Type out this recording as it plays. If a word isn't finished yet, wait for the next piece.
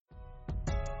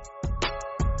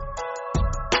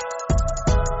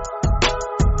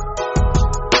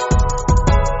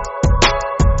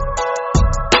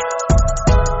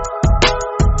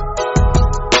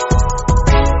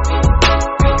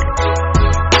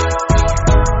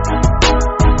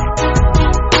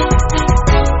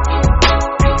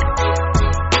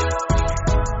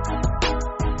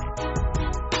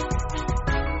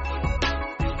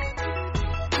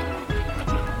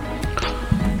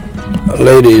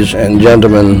Ladies and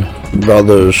gentlemen,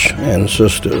 brothers and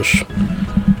sisters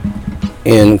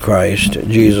in Christ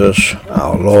Jesus,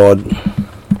 our Lord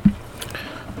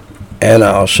and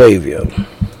our Savior,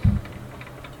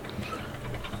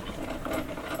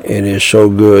 it is so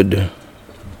good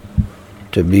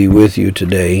to be with you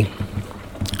today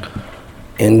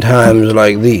in times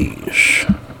like these.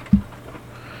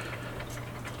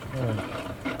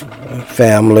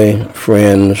 Family,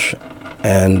 friends,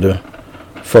 and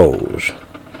foes,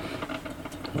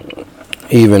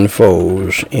 even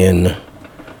foes in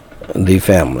the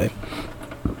family.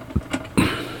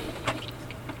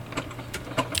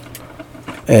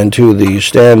 And to the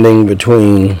standing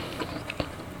between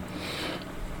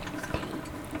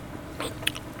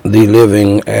the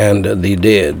living and the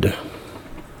dead,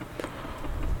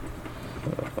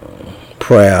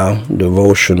 prayer,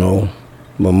 devotional,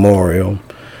 memorial,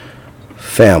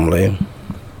 family,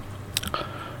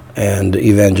 and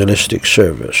evangelistic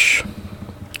service.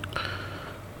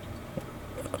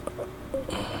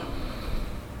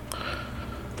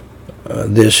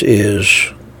 This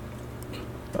is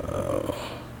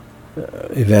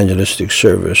evangelistic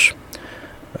service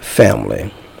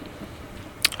family,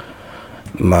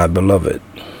 my beloved.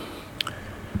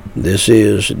 This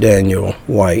is Daniel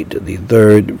Whyte, the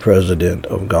third president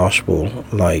of Gospel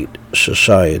Light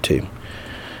Society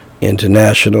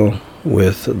International,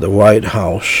 with the White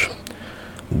House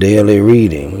daily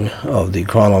reading of the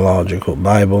Chronological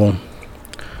Bible,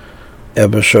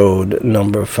 episode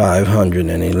number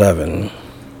 511,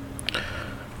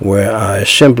 where I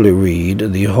simply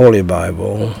read the Holy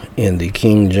Bible in the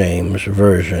King James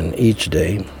Version each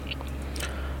day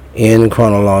in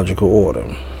chronological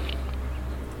order.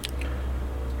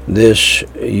 This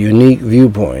unique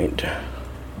viewpoint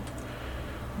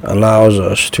allows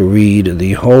us to read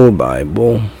the whole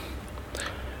Bible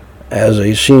as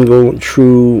a single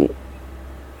true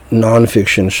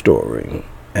nonfiction story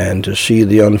and to see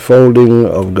the unfolding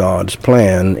of God's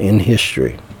plan in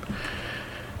history.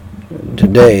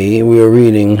 Today we are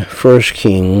reading 1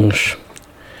 Kings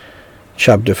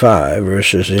chapter 5,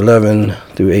 verses 11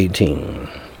 through 18.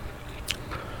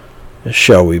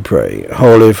 Shall we pray?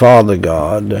 Holy Father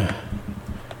God,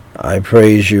 I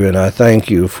praise you and I thank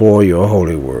you for your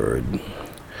holy word.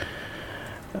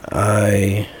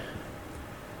 I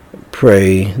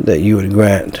pray that you would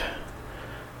grant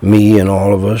me and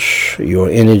all of us your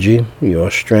energy, your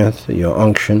strength, your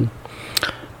unction,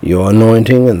 your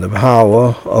anointing, and the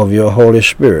power of your Holy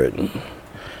Spirit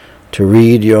to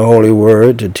read your holy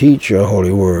word, to teach your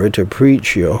holy word, to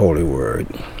preach your holy word,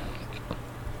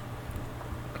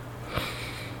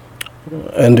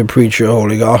 and to preach your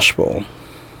holy gospel.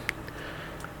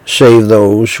 Save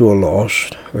those who are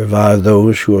lost, revive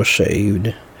those who are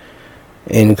saved,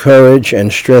 encourage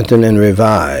and strengthen and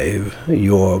revive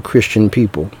your Christian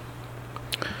people.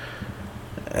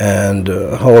 And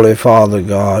Holy Father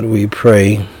God, we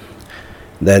pray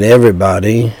that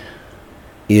everybody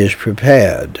is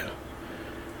prepared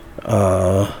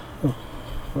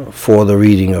for the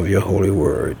reading of your holy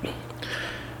word.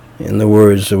 In the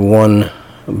words of one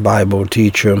Bible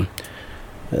teacher,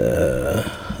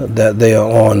 that they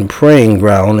are on praying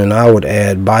ground, and I would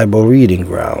add Bible reading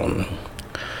ground.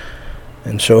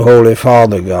 And so, Holy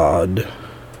Father God,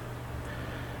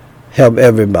 help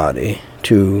everybody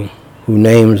who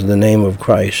names the name of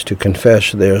Christ to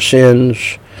confess their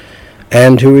sins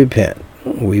and to repent.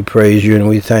 We praise you and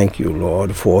we thank you,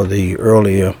 Lord, for the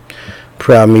earlier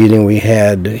prayer meeting we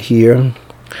had here.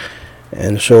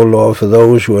 And so, Lord, for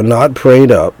those who are not prayed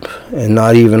up and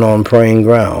not even on praying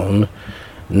ground,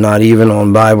 not even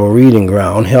on Bible reading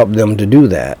ground, help them to do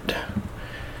that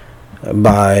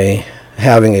by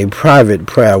having a private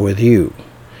prayer with you,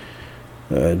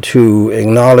 to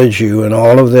acknowledge you in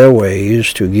all of their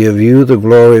ways, to give you the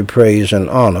glory, praise, and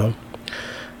honor.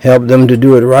 Help them to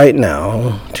do it right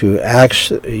now, to ask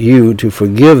you to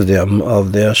forgive them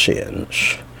of their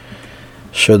sins,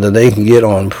 so that they can get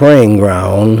on praying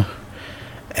ground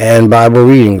and Bible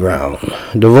reading ground,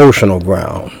 devotional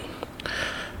ground.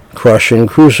 Crush and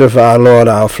crucify, Lord,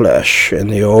 our flesh and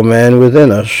the old man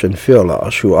within us, and fill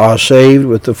us, who are saved,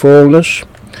 with the fullness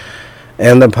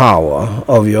and the power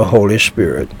of your Holy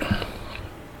Spirit.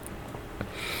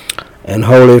 And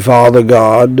Holy Father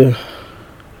God,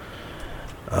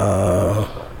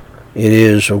 it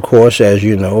is, of course, as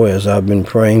you know, as I've been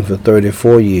praying for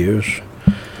 34 years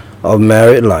of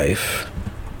married life,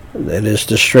 that is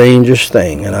the strangest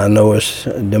thing, and I know it's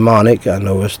demonic, I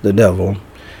know it's the devil.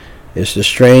 It's the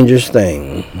strangest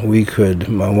thing.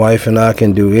 My wife and I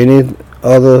can do any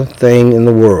other thing in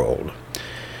the world.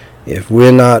 If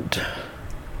we're not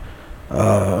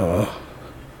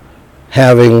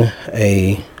having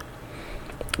a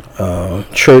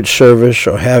church service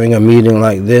or having a meeting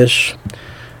like this,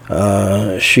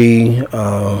 she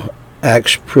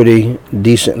acts pretty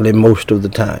decently most of the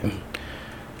time.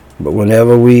 But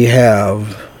whenever we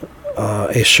have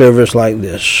a service like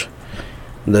this,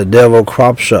 the devil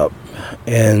crops up,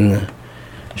 and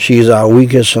she's our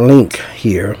weakest link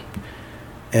here.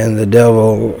 And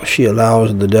she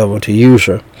allows the devil to use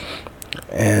her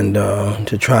and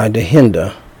to try to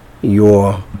hinder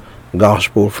your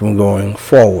gospel from going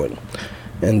forward,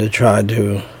 and to try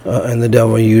to, and the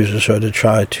devil uses her to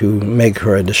try to make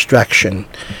her a distraction,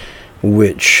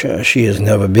 which she has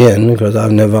never been, because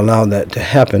I've never allowed that to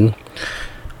happen.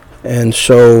 And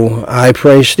so I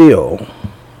pray still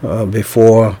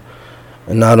before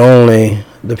not only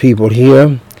the people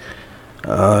here,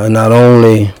 not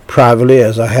only privately,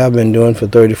 as I have been doing for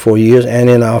 34 years, and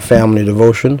in our family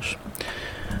devotions,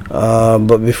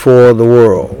 but before the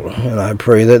world. And I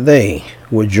pray that they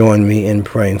would join me in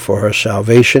praying for her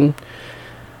salvation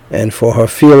and for her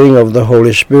feeling of the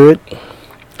Holy Spirit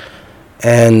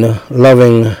and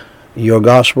loving your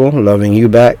gospel, loving you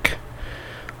back,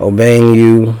 obeying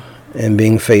you, and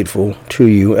being faithful to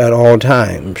you at all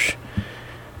times,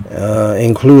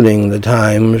 including the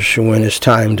times when it's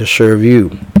time to serve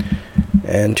you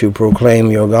and to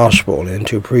proclaim your gospel and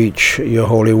to preach your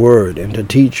holy word and to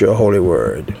teach your holy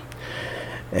word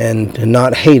and to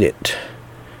not hate it.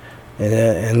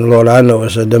 And Lord, I know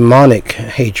it's a demonic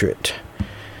hatred.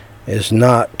 It's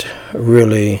not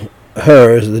really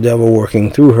her, it's the devil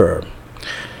working through her.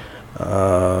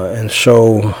 And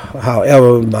so,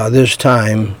 however, by this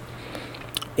time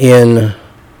in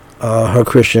her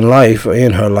Christian life, or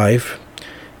in her life,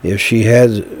 if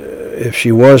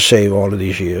she was saved all of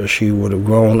these years, she would have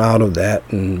grown out of that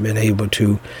and been able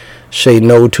to say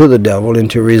no to the devil and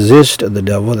to resist the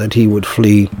devil, that he would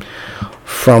flee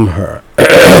from her.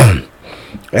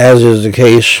 As is the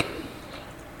case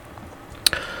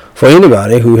for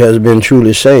anybody who has been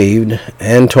truly saved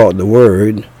and taught the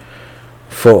word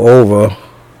for over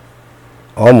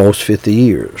almost 50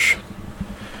 years.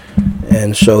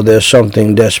 And so there's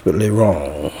something desperately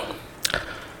wrong.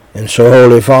 And so,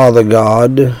 Holy Father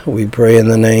God, we pray in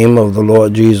the name of the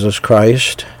Lord Jesus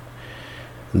Christ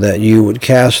that you would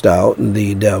cast out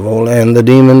the devil and the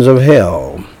demons of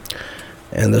hell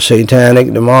and the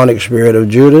satanic demonic spirit of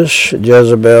Judas,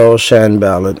 Jezebel,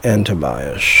 Sanballat, and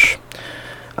Tobias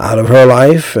out of her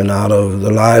life and out of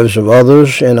the lives of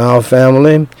others in our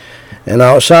family and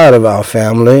outside of our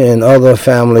family and other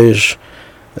families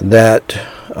that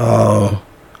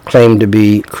claim to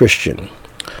be Christian,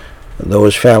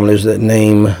 those families that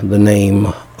name the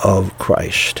name of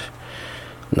Christ.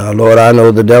 Now, Lord, I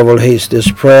know the devil hates this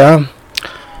prayer,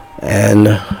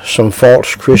 and some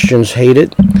false Christians hate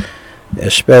it,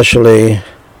 especially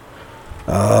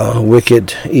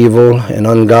wicked, evil, and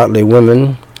ungodly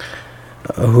women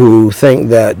who think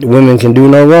that women can do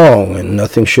no wrong and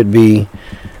nothing should be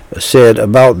said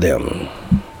about them,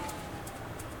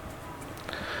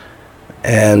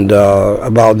 and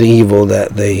about the evil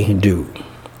that they do.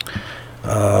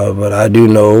 But I do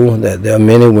know that there are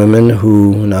many women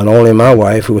who, not only my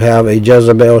wife, who have a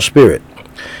Jezebel spirit.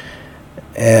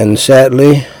 And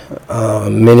sadly,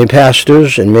 many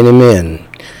pastors and many men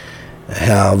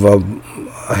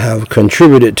have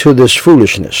contributed to this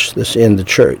foolishness that's in the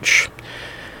church,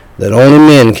 that only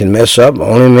men can mess up,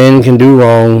 only men can do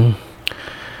wrong,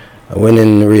 when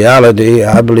in reality,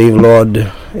 I believe,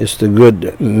 Lord, it's the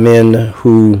good men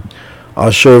who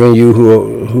are serving you,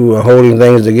 who are holding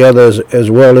things together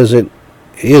as well as it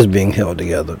is being held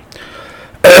together.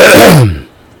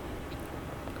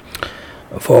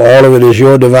 For all of it is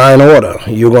your divine order.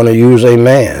 You're going to use a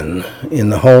man in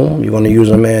the home. You're going to use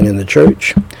a man in the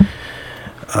church.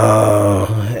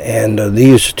 And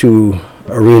these two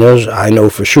arenas, I know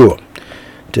for sure,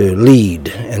 to lead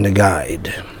and to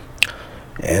guide.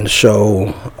 And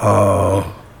so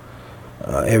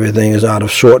everything is out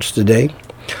of sorts today.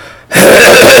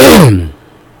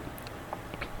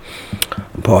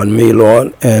 Pardon me,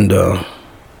 Lord. And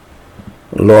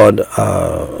Lord,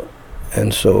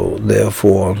 and so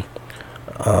therefore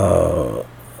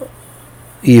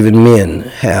even men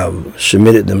have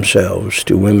submitted themselves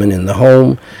to women in the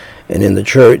home and in the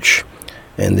church,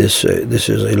 and this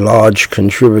is a large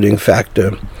contributing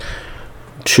factor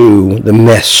to the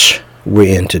mess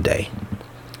we're in today,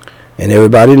 and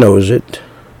everybody knows it.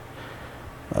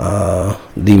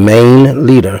 The main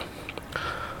leader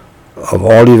of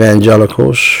all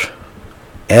evangelicals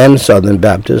and Southern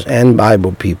Baptists and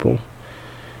Bible people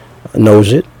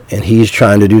knows it, and he's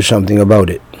trying to do something about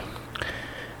it.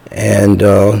 And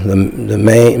the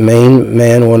main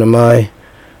man, one of my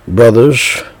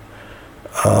brothers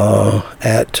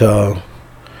at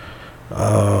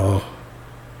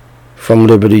from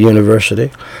Liberty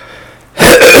University,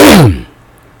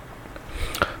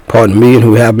 pardon me, and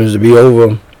who happens to be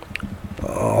over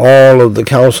all of the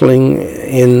counseling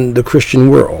in the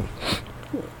Christian world.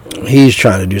 He's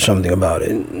trying to do something about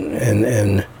it,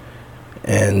 and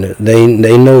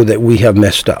they know that we have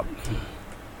messed up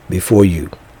before you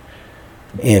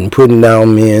in putting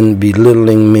down men,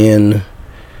 belittling men,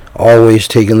 always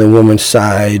taking the woman's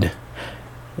side,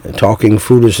 talking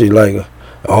foolishly like,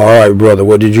 all right, brother,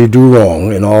 what did you do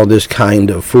wrong? And all this kind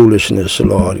of foolishness.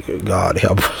 Lord God,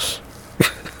 help us.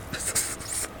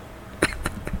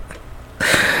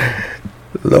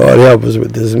 Lord, help us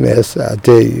with this mess, I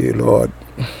tell you, Lord.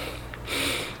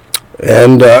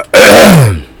 And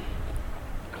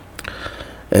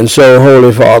and so,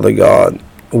 Holy Father God,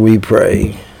 we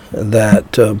pray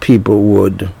that people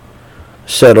would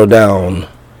settle down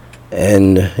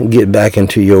and get back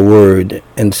into your word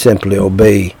and simply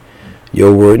obey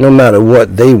your word, no matter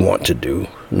what they want to do,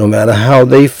 no matter how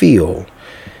they feel.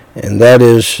 And that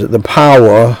is the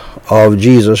power of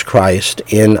Jesus Christ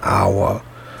in our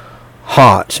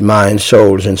hearts, minds,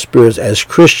 souls, and spirits as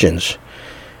Christians.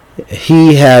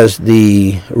 He has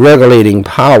the regulating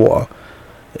power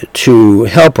to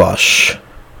help us,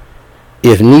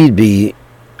 if need be,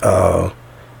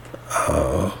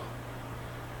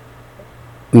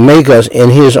 make us in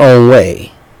his own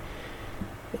way,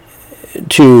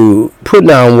 to put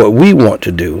down what we want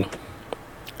to do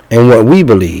and what we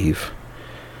believe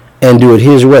and do it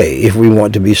his way if we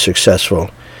want to be successful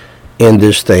in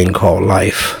this thing called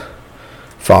life,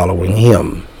 following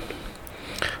him,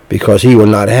 because he will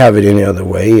not have it any other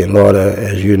way. And Lord,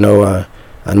 as you know,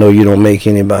 I know you don't make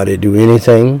anybody do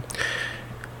anything,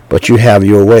 but you have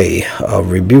your way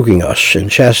of rebuking us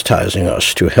and chastising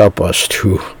us to help us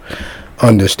to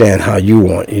understand how you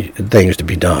want things to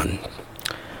be done.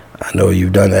 I know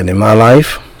you've done that in my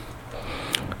life.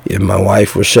 If my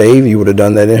wife was saved, you would have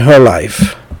done that in her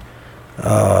life.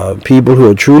 People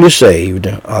who are truly saved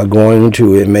are going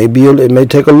to, it may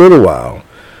take a little while,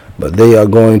 but they are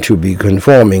going to be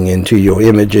conforming into your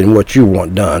image and what you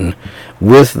want done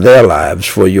with their lives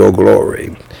for your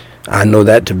glory. I know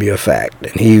that to be a fact.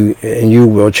 And you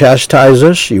will chastise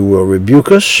us, you will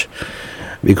rebuke us,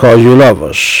 because you love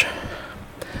us.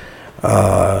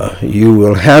 You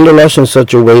will handle us in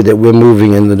such a way that we're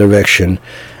moving in the direction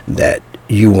that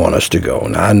you want us to go.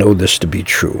 And I know this to be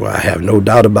true. I have no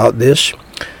doubt about this.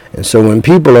 And so when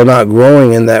people are not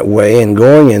growing in that way and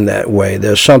going in that way,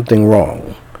 there's something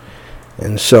wrong.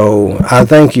 And so I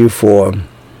thank you for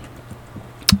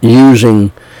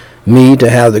using me to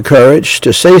have the courage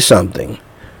to say something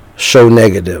so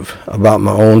negative about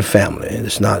my own family.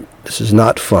 This is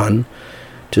not fun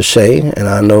to say, and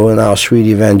I know in our sweet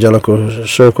evangelical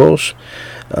circles,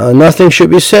 nothing should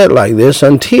be said like this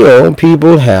until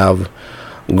people have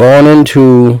gone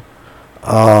into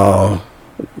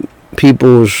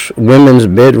people's women's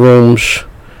bedrooms,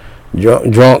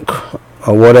 drunk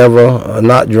or whatever,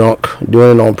 not drunk,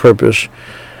 doing it on purpose,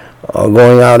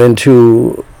 going out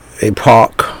into a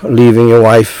park, leaving your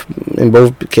wife, in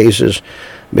both cases,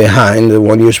 behind, the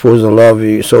one you're supposed to love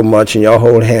you so much, and y'all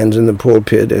hold hands in the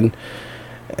pulpit, and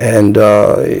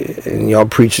y'all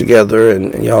preach together,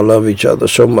 and y'all love each other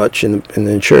so much in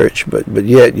the church, but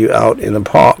yet you're out in the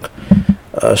park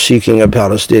seeking a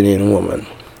Palestinian woman.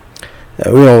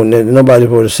 Nobody's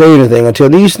supposed to say anything until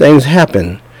these things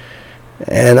happen,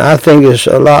 and I think it's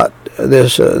a lot.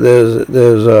 There's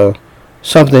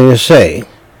something to say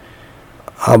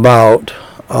about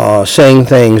saying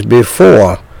things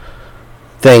before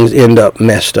things end up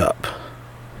messed up,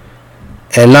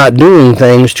 and not doing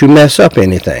things to mess up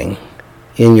anything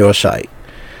in your sight.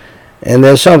 And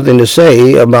there's something to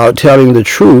say about telling the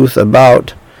truth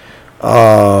about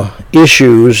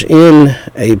issues in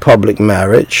a public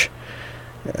marriage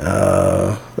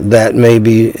that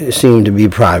seem to be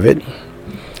private.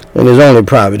 And it's only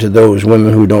private to those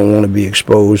women who don't want to be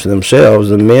exposed themselves.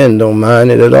 The men don't mind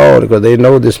it at all because they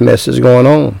know this mess is going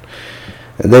on.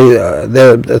 There are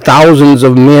thousands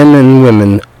of men and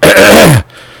women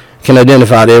can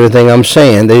identify to everything I'm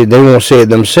saying. They won't say it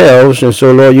themselves, and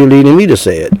so, Lord, you're leading me to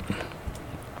say it.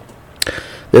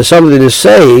 There's something to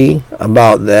say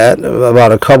about that,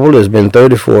 about a couple that's been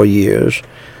 34 years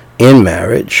in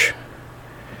marriage.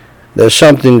 There's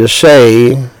something to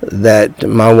say that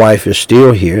my wife is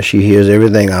still here. She hears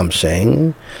everything I'm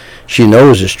saying. She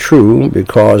knows it's true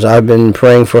because I've been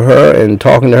praying for her and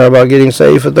talking to her about getting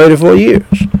saved for 34 years.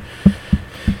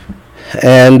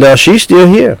 And she's still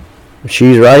here.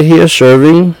 She's right here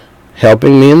serving,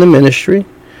 helping me in the ministry.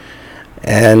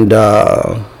 And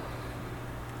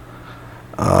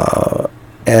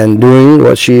and doing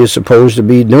what she is supposed to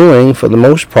be doing for the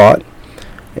most part.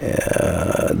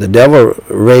 The devil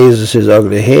raises his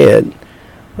ugly head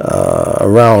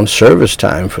around service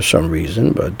time for some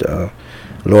reason, but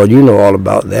Lord, you know all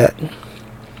about that.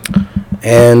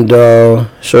 And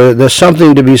so there's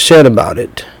something to be said about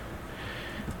it.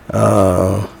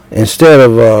 Instead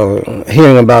of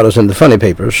hearing about us in the funny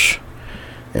papers,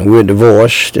 and we're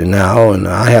divorced and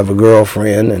I have a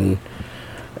girlfriend,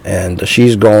 and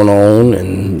she's gone on,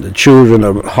 and the children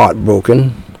are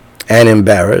heartbroken and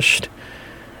embarrassed.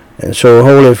 And so,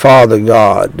 Holy Father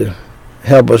God,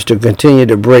 help us to continue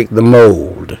to break the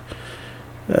mold.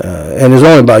 And it's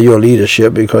only by your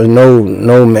leadership, because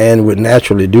no man would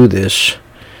naturally do this.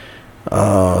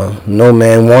 No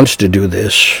man wants to do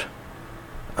this.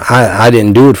 I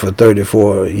didn't do it for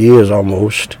 34 years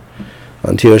almost,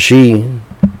 until she,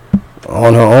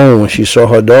 on her own, when she saw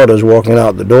her daughters walking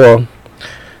out the door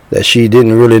that she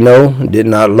didn't really know, did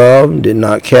not love, did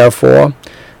not care for,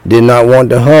 did not want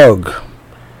to hug.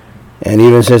 And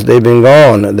even since they've been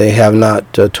gone, they have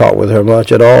not talked with her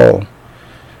much at all.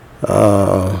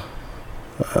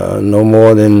 No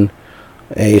more than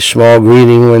a small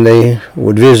greeting when they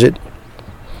would visit.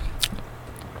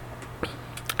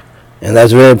 And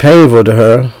that's very painful to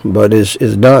her, but it's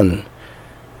done.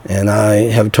 And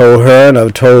I have told her, and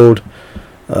I've told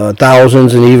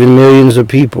thousands and even millions of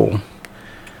people,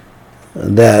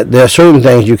 that there are certain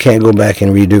things you can't go back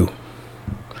and redo.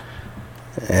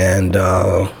 And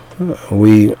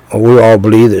we all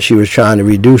believe that she was trying to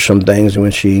redo some things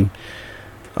when she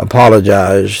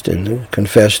apologized and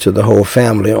confessed to the whole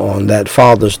family on that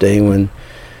Father's Day, when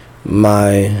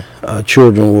my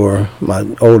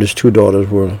my oldest two daughters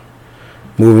were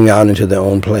moving out into their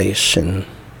own place, and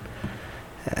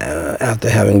after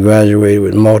having graduated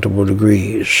with multiple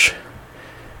degrees.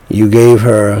 You gave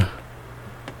her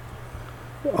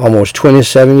almost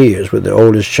 27 years with the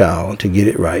oldest child to get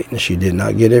it right, and she did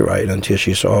not get it right until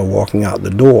she saw her walking out the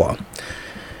door.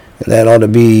 And that ought to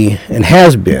be, and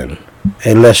has been,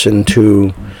 a lesson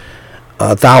to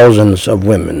thousands of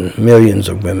women, millions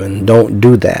of women. Don't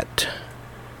do that.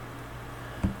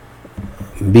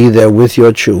 Be there with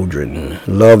your children.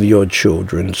 Love your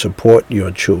children. Support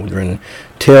your children.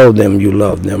 Tell them you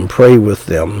love them. Pray with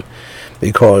them,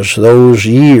 because those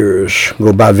years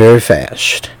go by very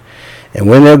fast. And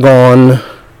when they're gone,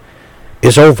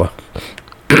 it's over.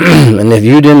 And if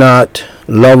you did not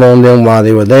love on them while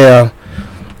they were there,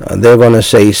 they're going to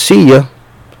say, see ya,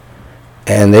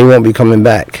 and they won't be coming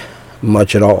back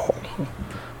much at all,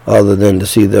 other than to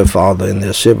see their father and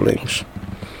their siblings,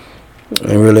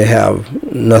 and really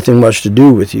have nothing much to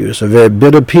do with you. It's a very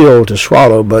bitter pill to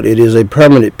swallow, but it is a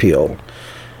permanent pill,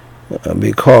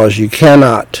 because you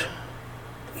cannot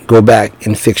go back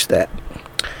and fix that.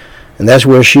 And that's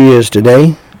where she is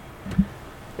today.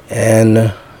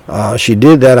 And she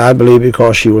did that, I believe,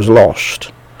 because she was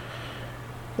lost.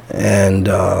 And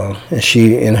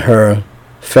she, in her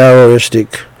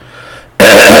Pharaohistic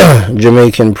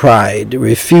Jamaican pride,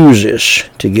 refuses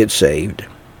to get saved,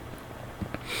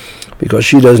 because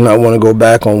she does not want to go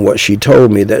back on what she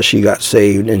told me, that she got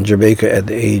saved in Jamaica at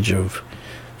the age of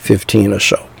 15 or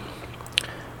so.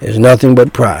 It's nothing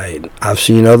but pride. I've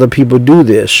seen other people do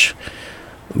this,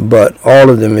 but all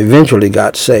of them eventually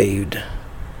got saved.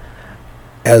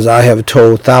 As I have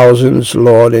told thousands,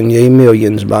 Lord, and yea,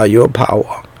 millions, by your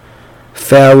power,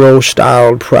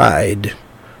 Pharaoh-style pride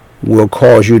will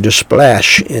cause you to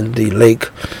splash in the lake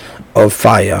of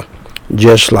fire,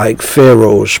 just like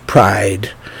Pharaoh's pride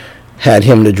had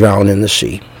him to drown in the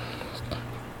sea.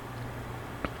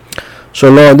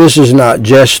 So, Lord, this is not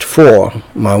just for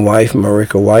my wife,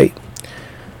 Marika Whyte.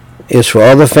 It's for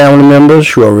other family members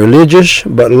who are religious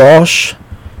but lost,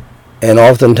 and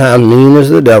oftentimes mean as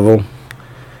the devil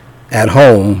at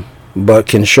home, but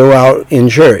can show out in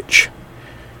church.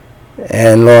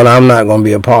 And Lord, I'm not going to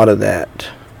be a part of that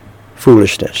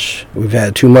foolishness. We've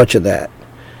had too much of that,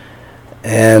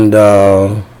 and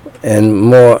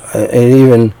more, and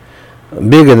even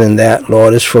bigger than that,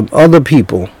 Lord, is from other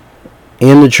people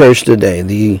in the church today.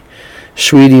 The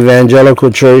sweet evangelical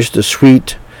church, the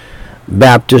sweet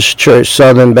Baptist church,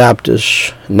 Southern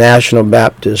Baptist, National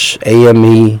Baptist,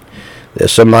 AME.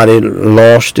 There's somebody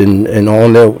lost and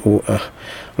on their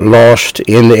lost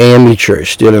in the AME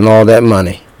church, stealing all that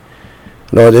money.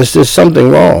 Lord, there's something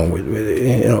wrong with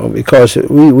it, because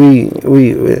we're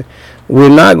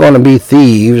not going to be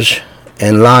thieves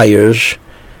and liars,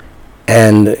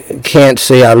 and can't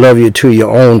say I love you to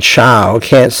your own child,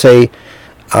 can't say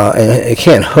and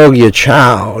can't hug your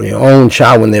child, your own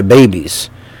child, when they're babies.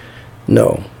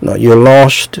 No, you're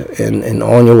lost and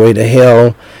on your way to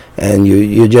hell, and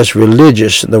you're just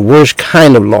religious, the worst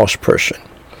kind of lost person.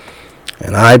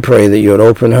 And I pray that you would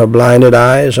open her blinded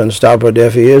eyes, unstop her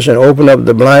deaf ears, and open up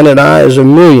the blinded eyes of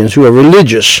millions who are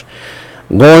religious,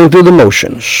 going through the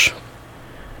motions,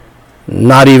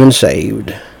 not even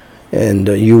saved. And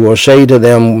you will say to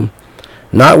them,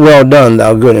 "Not well done,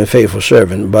 thou good and faithful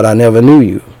servant, but I never knew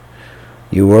you,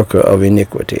 you worker of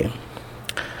iniquity."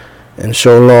 And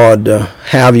so, Lord,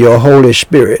 have your Holy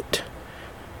Spirit,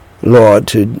 Lord,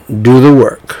 to do the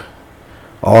work.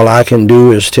 All I can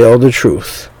do is tell the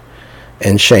truth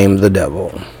and shame the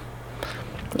devil.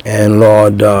 And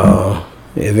Lord,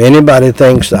 if anybody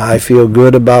thinks that I feel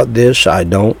good about this, I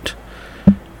don't.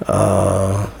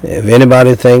 If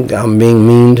anybody thinks I'm being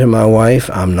mean to my wife,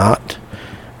 I'm not.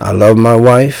 I love my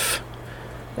wife,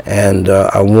 and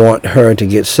I want her to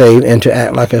get saved and to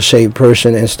act like a saved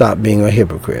person and stop being a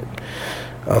hypocrite,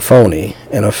 a phony,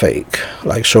 and a fake,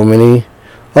 like so many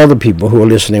other people who are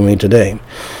listening to me today.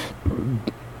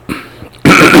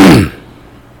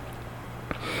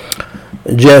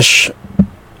 Just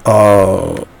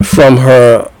from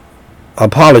her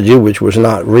apology, which was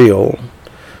not real,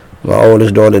 my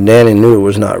oldest daughter Danny knew it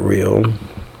was not real.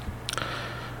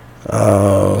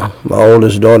 My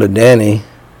oldest daughter Danny,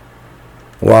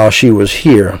 while she was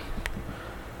here,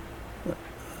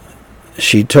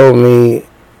 she told me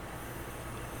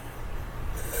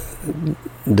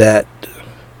that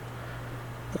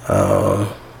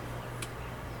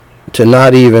to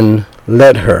not even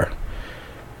let her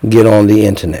get on the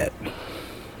internet.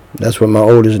 That's what my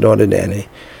oldest daughter Danny,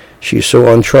 she's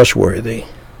so untrustworthy.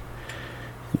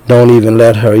 Don't even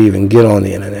let her even get on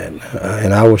the internet.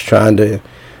 And I was trying to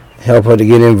help her to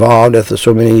get involved after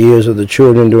so many years of the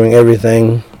children doing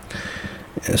everything,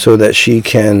 and so that she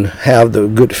can have the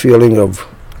good feeling of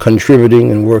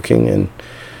contributing and working, and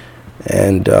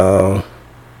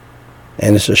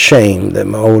it's a shame that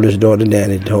my oldest daughter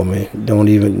Danny told me,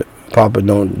 Papa,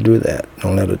 don't do that.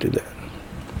 Don't let her do that.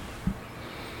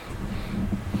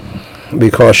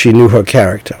 Because she knew her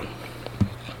character.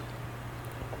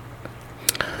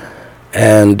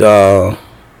 And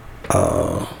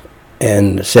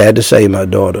sad to say, my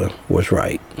daughter was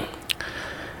right.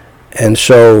 And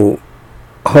so,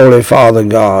 Holy Father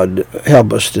God,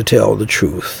 help us to tell the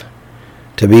truth,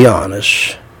 to be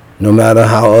honest, no matter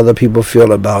how other people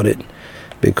feel about it,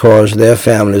 because their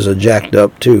families are jacked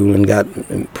up too and got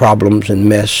problems and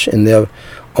mess in their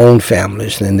own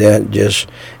families, and they're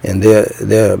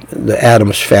the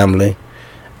Adams family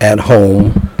at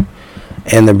home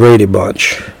and the Brady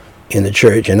Bunch in the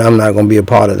church, and I'm not going to be a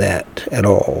part of that at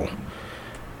all.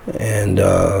 And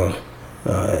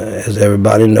as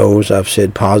everybody knows, I've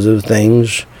said positive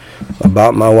things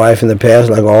about my wife in the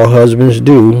past, like all husbands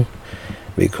do,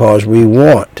 because we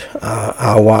want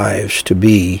our wives to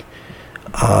be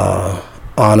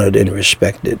honored and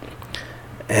respected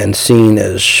and seen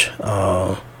as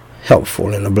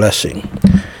helpful and a blessing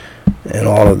and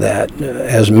all of that.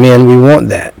 As men, we want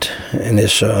that, and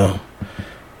it's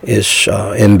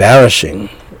embarrassing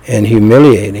and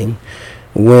humiliating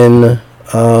when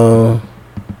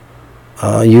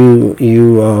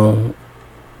you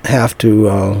have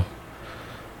to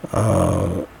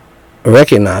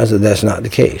recognize that that's not the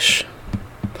case.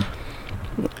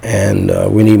 And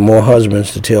we need more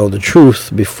husbands to tell the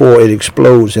truth before it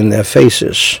explodes in their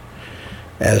faces,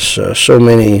 as so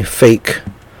many fake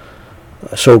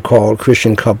so-called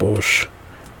Christian couples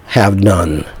have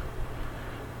done.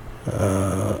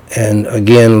 And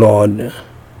again, Lord,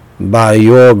 by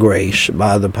your grace,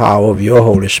 by the power of your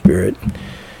Holy Spirit,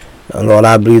 Lord,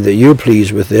 I believe that you're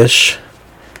pleased with this,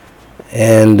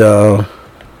 and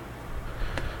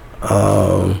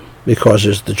because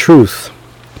it's the truth,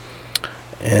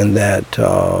 and that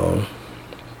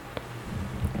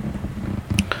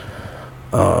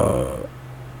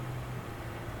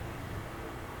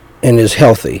and it's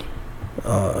healthy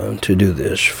to do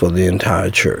this for the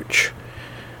entire church,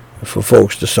 for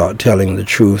folks to start telling the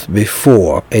truth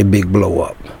before a big blow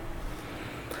up.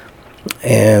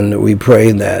 And we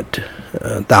pray that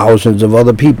thousands of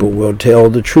other people will tell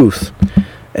the truth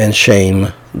and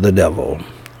shame the devil.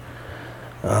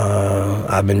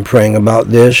 I've been praying about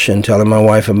this and telling my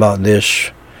wife about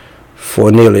this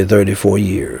for nearly 34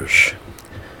 years.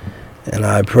 And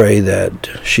I pray that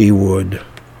she would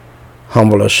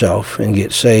humble herself and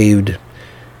get saved,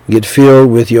 get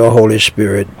filled with your Holy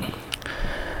Spirit,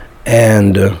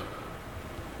 and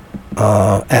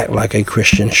act like a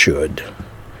Christian should.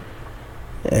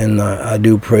 And I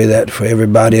do pray that for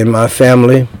everybody in my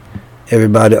family,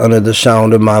 everybody under the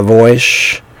sound of my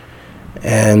voice,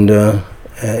 and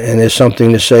there's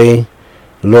something to say,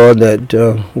 Lord, that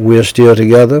we're still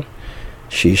together.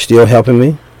 She's still helping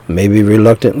me. maybe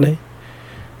reluctantly.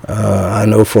 I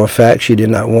know for a fact she did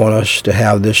not want us to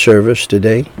have this service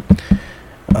today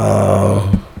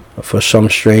for some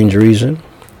strange reason.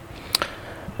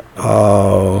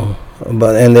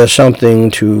 And there's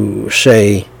something to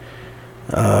say,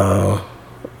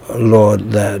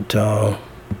 Lord, that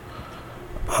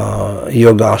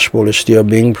your gospel is still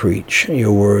being preached,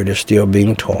 your word is still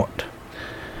being taught.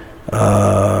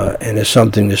 And it's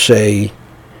something to say,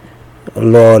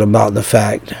 Lord, about the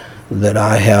fact that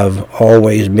I have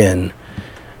always been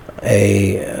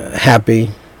a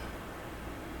happy,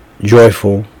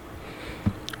 joyful,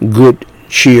 good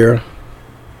cheer,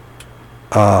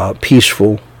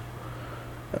 peaceful,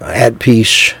 at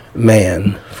peace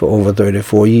man for over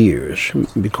 34 years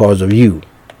because of you.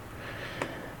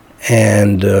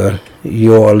 And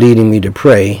you're leading me to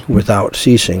pray without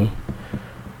ceasing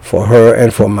for her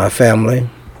and for my family,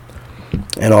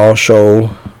 and also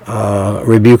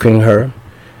rebuking her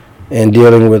and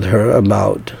dealing with her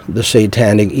about the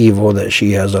satanic evil that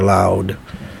she has allowed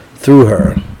through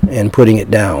her, and putting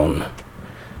it down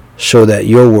so that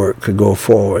your work could go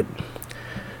forward.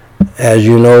 As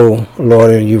you know,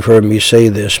 Lord, and you've heard me say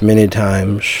this many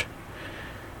times,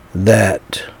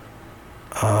 that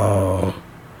I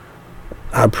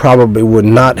probably would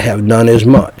not have done as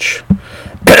much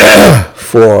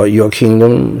for your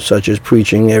kingdom, such as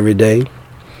preaching every day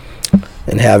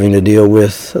and having to deal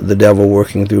with the devil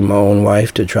working through my own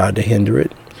wife to try to hinder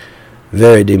it.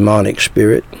 Very demonic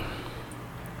spirit.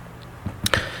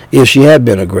 If she had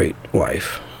been a great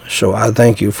wife. So I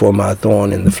thank you for my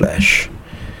thorn in the flesh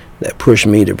that pushed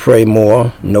me to pray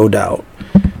more, no doubt.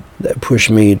 That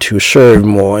pushed me to serve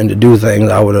more and to do things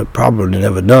I would have probably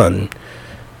never done.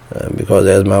 Because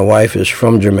as my wife is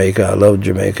from Jamaica, I love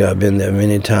Jamaica. I've been there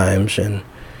many times, and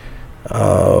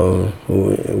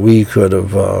we could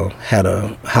have had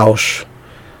a house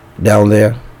down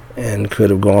there and could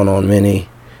have gone on many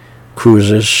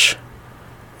cruises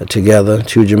together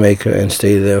to Jamaica and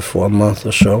stayed there for a month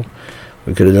or so.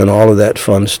 We could have done all of that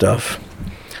fun stuff.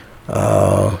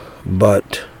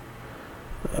 But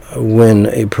when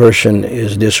a person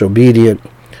is disobedient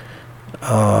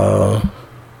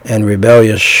and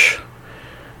rebellious,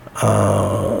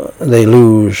 they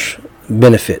lose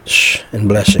benefits and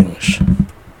blessings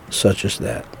such as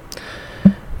that.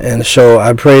 And so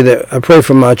I pray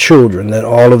for my children, that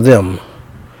all of them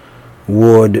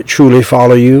would truly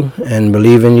follow you and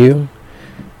believe in you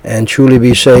and truly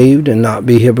be saved and not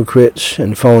be hypocrites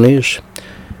and phonies,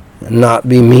 not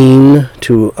be mean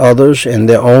to others and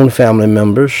their own family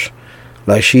members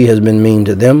like she has been mean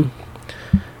to them,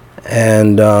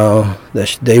 and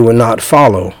that they would not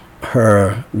follow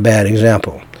her bad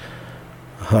example,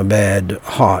 her bad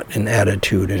heart and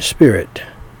attitude and spirit.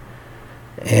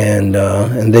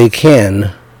 And they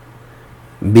can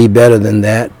be better than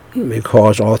that,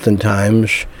 because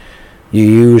oftentimes you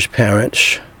use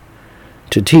parents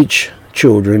to teach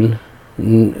children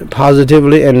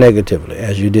positively and negatively,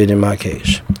 as you did in my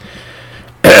case.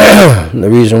 The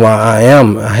reason why I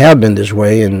have been this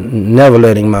way and never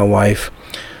letting my wife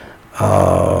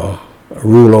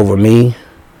rule over me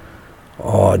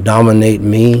or dominate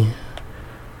me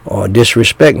or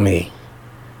disrespect me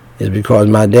is because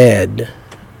my dad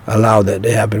allowed that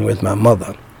to happen with my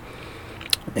mother.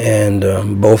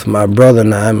 And both my brother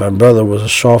and I, my brother was a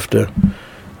softer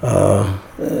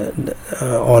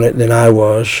on it than I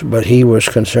was, but he was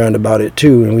concerned about it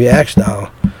too. And we asked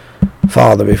our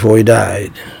father before he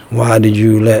died, why did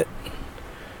you let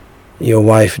your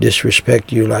wife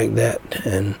disrespect you like that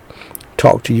and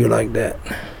talk to you like that?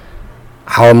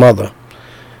 Our mother.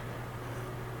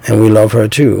 And we love her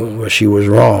too, but she was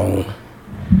wrong.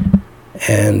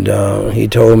 And he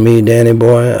told me, Danny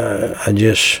boy, I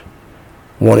just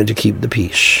wanted to keep the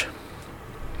peace.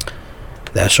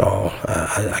 That's all.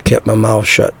 I kept my mouth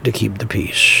shut to keep the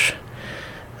peace.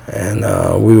 And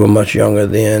we were much younger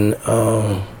then,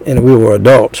 and we were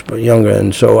adults, but younger.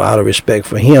 And so out of respect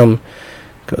for him,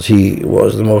 because he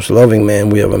was the most loving man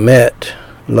we ever met,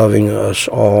 loving us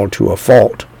all to a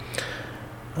fault,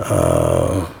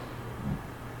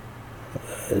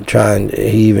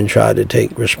 he even tried to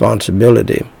take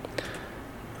responsibility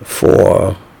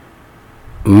for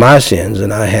my sins,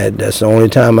 and that's the only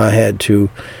time I had to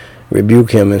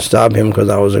rebuke him and stop him, because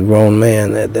I was a grown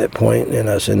man at that point. And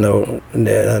I said, no,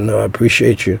 Dad, I know I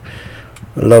appreciate you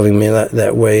loving me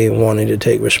that way, wanting to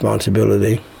take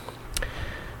responsibility,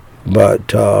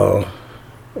 but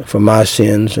for my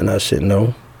sins. And I said,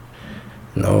 no,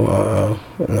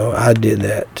 I did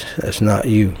that. That's not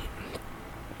you.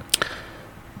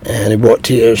 And it brought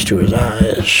tears to his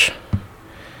eyes.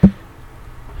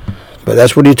 But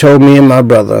that's what he told me and my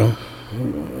brother,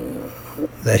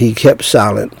 that he kept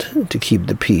silent to keep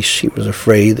the peace. He was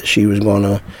afraid that she was going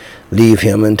to leave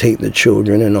him and take the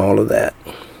children and all of that,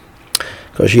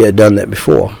 because she had done that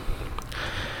before.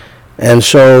 And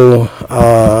so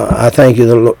I thank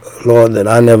you, Lord, that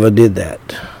I never did that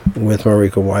with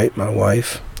Marika Whyte, my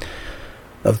wife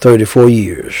of 34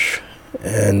 years.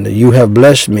 And you have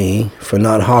blessed me for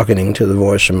not hearkening to the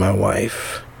voice of my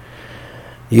wife.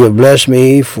 You have blessed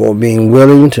me for being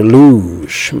willing to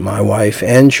lose my wife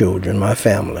and children, my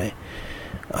family,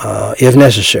 if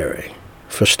necessary,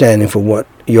 for standing for what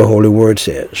your holy word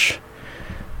says.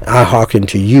 I hearken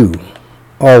to you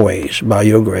always by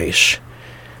your grace,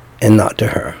 and not to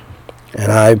her.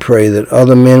 And I pray that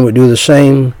other men would do the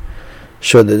same,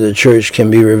 so that the church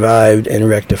can be revived and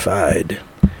rectified.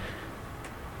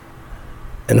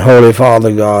 And Holy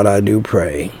Father God, I do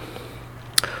pray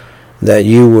that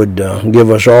you would give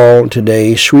us all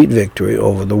today sweet victory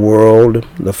over the world,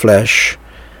 the flesh,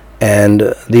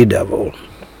 and the devil.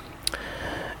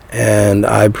 And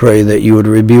I pray that you would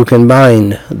rebuke and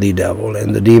bind the devil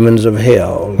and the demons of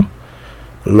hell,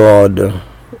 Lord,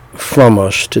 from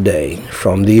us today,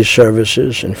 from these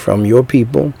services and from your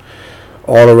people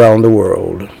all around the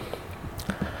world.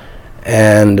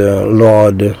 And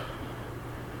Lord,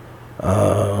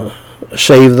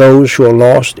 save those who are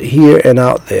lost here and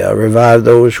out there. Revive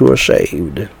those who are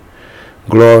saved.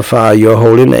 Glorify your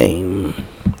holy name.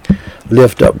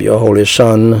 Lift up your holy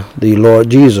Son, the Lord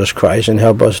Jesus Christ, and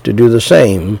help us to do the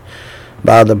same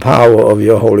by the power of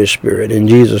your Holy Spirit. In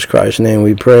Jesus Christ's name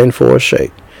we pray and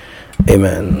forsake.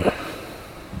 Amen.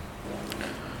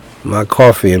 My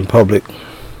coffee in public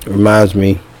reminds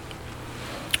me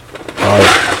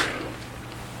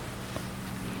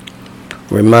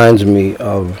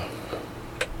of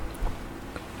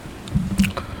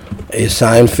a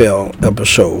Seinfeld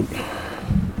episode.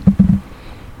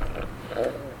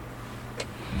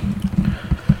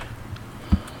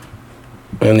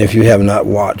 And if you have not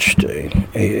watched a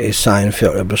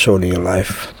Seinfeld episode in your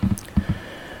life,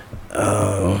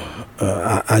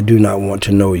 I do not want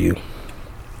to know you.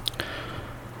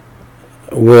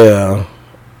 Where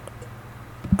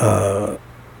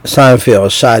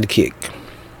Seinfeld's sidekick,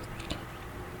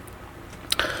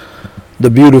 the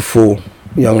beautiful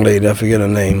young lady, I forget her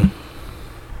name,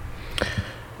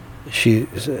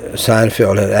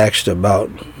 Seinfeld had asked about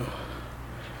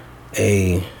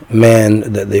a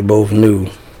man that they both knew,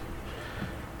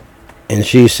 and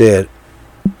she said,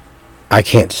 "I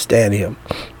can't stand him."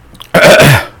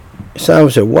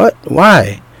 Seinfeld said, "What?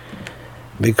 Why?"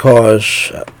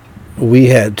 Because we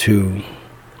had to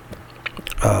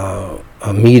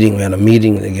had a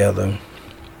meeting together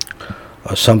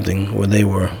or something where they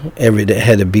were every day,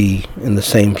 had to be in the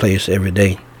same place every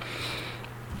day.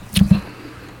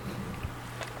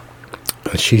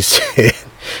 And she said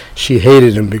she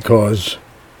hated him because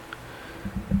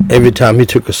every time he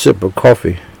took a sip of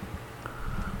coffee,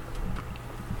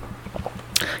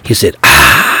 he said,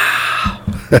 "Ah."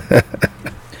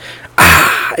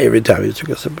 "Ah," every time he took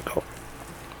a sip of coffee.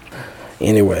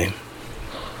 Anyway,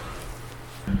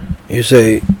 you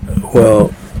say,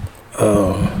 "Well,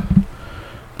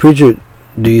 preacher,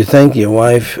 do you think your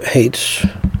wife hates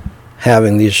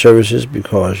having these services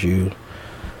because you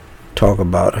talk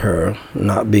about her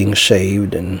not being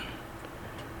saved and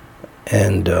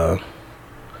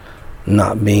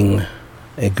not being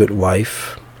a good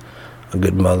wife, a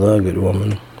good mother, a good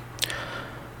woman?"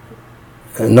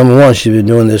 And number one, she's been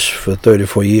doing this for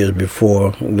 34 years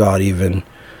before God even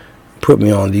put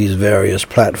me on these various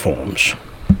platforms.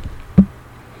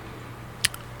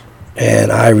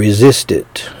 And I resisted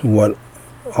what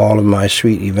all of my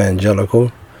sweet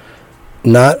evangelical,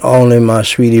 not only my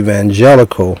sweet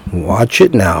evangelical, watch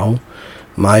it now,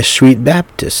 my sweet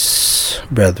Baptist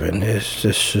brethren. It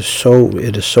is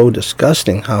so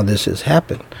disgusting how this has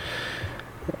happened.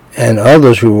 And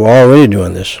others who were already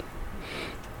doing this.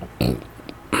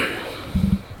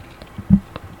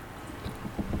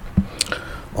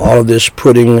 All of this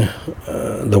putting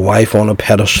the wife on a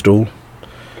pedestal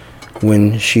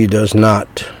when she does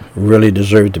not really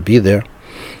deserve to be there.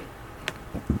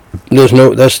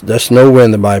 That's nowhere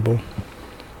in the Bible.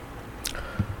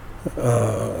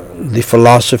 The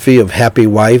philosophy of happy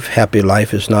wife, happy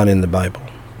life is not in the Bible.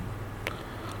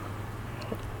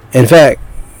 In fact,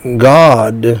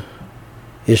 God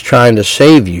is trying to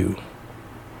save you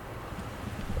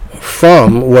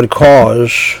from what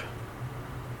caused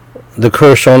the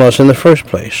curse on us in the first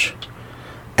place.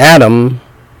 Adam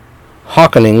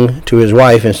hearkening to his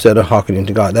wife instead of hearkening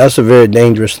to God. That's a very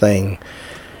dangerous thing.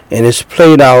 And it's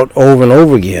played out over and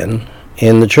over again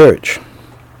in the church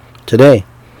today.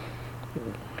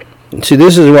 And see,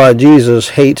 this is why Jesus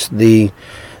hates the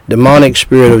demonic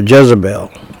spirit of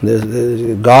Jezebel.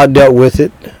 God dealt with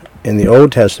it in the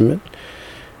Old Testament.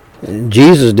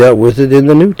 Jesus dealt with it in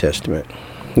the New Testament.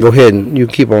 Go ahead and you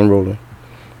keep on rolling.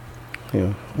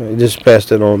 Just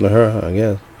pass it on to her, I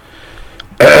guess.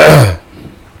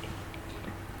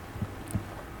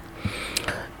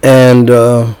 And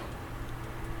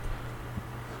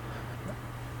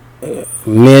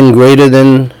men greater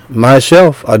than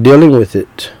myself are dealing with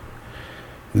it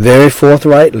very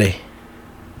forthrightly.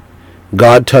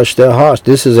 God touched their hearts.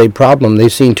 This is a problem.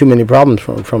 They've seen too many problems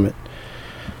from it.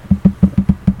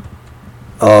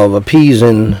 Of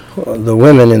appeasing the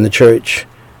women in the church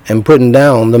and putting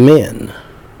down the men.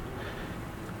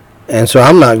 And so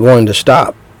I'm not going to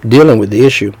stop dealing with the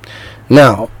issue.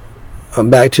 Now,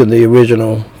 back to the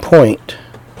original point.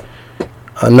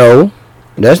 No,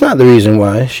 that's not the reason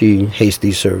why she hates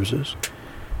these services.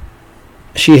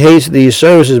 She hates these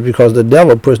services because the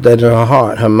devil puts that in her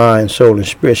heart, her mind, soul, and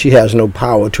spirit. She has no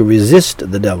power to resist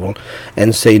the devil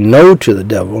and say no to the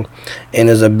devil. And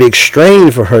it's a big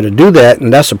strain for her to do that,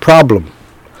 and that's a problem.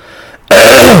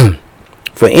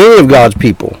 For any of God's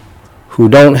people who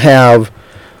act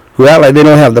like they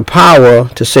don't have the power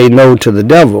to say no to the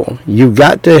devil, you've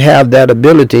got to have that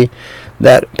ability,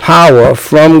 that power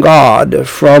from God,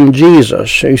 from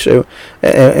Jesus. You say,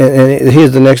 and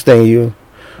here's the next thing you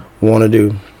want to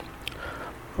do.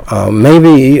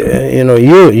 Maybe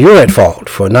you're at fault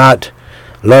for not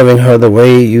loving her the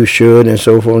way you should, and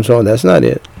so forth and so on. That's not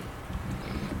it.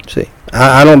 See,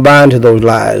 I don't buy into those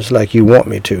lies like you want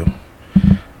me to.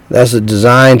 That's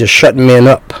designed to shut men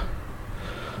up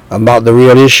about the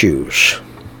real issues.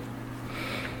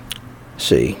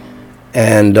 See,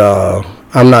 and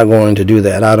I'm not going to do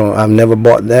that. I've never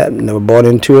bought that. Never bought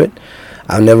into it.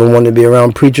 I've never wanted to be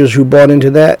around preachers who bought into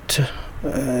that.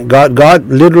 God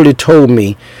literally told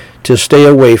me to stay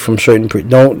away from certain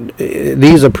preachers.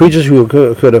 These are preachers who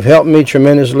could have helped me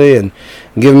tremendously and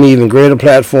given me even greater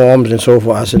platforms and so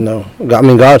forth. I said no.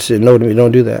 God said no to me.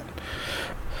 Don't do that.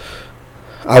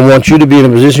 I want you to be in a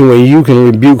position where you can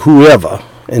rebuke whoever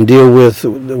and deal with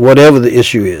whatever the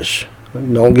issue is.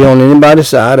 Don't get on anybody's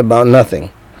side about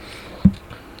nothing.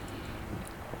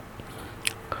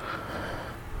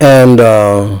 And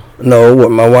no,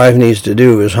 what my wife needs to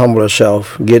do is humble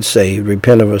herself, get saved,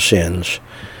 repent of her sins,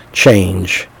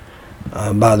 change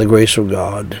by the grace of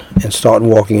God, and start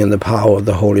walking in the power of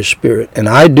the Holy Spirit. And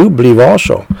I do believe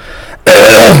also,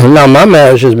 now my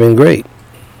marriage has been great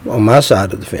on my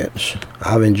side of the fence.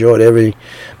 I've enjoyed every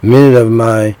minute of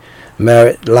my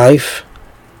married life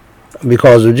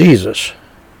because of Jesus.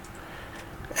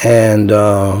 And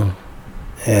I've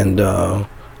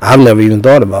never even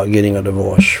thought about getting a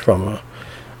divorce from her.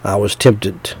 I was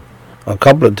tempted a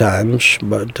couple of times,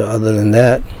 but other than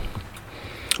that,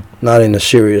 not in a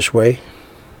serious way.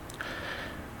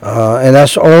 And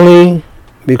that's only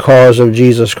because of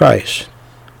Jesus Christ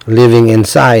living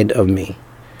inside of me.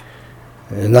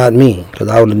 And not me, because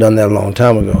I would have done that a long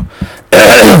time ago.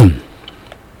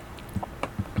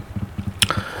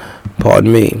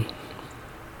 Pardon me.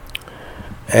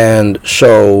 And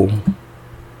so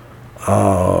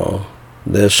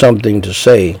there's something to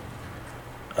say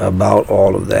about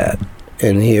all of that.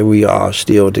 And here we are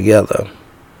still together.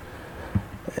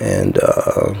 And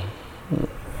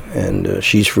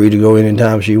she's free to go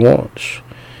anytime she wants.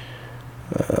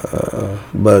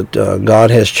 But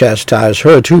God has chastised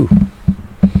her too.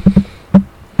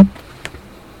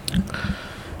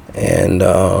 And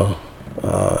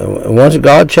once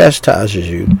God chastises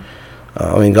you,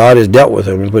 God has dealt with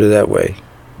her, let me put it that way.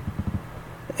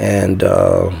 And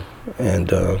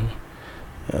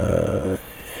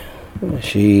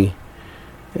she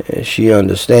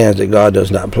understands that God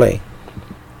does not play.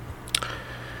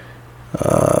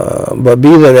 But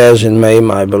be that as it may,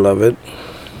 my beloved,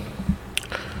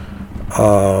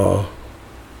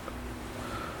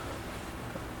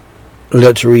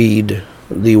 let's read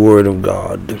the Word of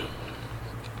God.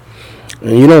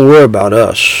 And you don't worry about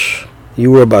us.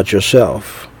 You worry about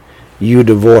yourself. You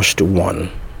divorced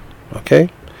one. Okay?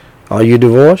 Are you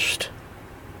divorced?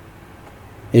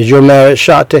 Is your marriage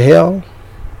shot to hell?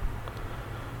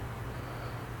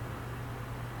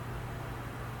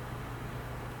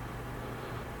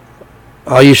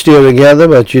 Are you still together,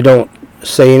 but you don't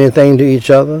say anything to each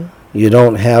other? You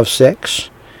don't have sex?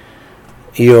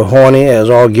 You're horny as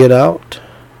all get out?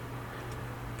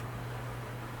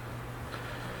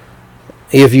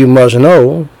 If you must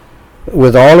know,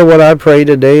 with all of what I prayed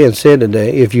today and said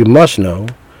today, if you must know,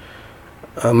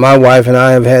 my wife and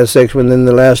I have had sex within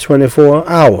the last 24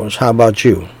 hours. How about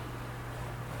you?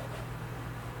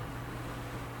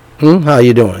 How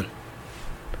you doing?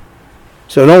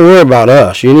 So don't worry about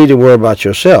us. You need to worry about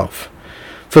yourself.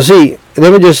 For see,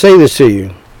 let me just say this to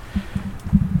you.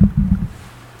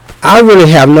 I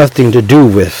really have nothing to do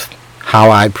with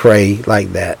how I pray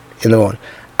like that in the morning.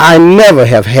 I never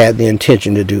have had the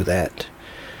intention to do that.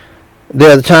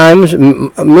 There are times,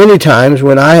 many times,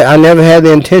 when I never had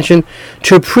the intention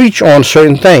to preach on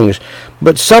certain things.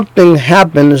 But something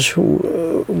happens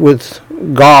with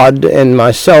God and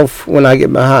myself when I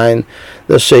get behind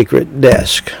the sacred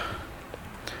desk.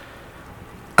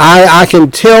 I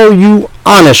can tell you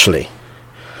honestly,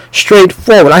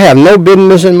 straightforward, I have no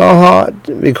bitterness in my heart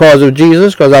because of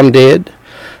Jesus, because I'm dead.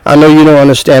 I know you don't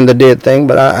understand the dead thing,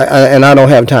 but I don't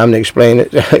have time to explain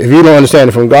it. If you don't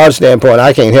understand it from God's standpoint,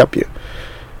 I can't help you.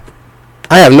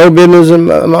 I have no business in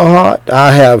my heart.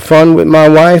 I have fun with my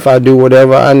wife. I do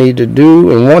whatever I need to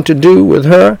do and want to do with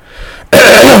her.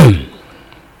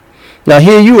 Now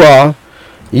here you are.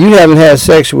 You haven't had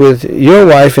sex with your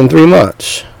wife in 3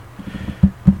 months.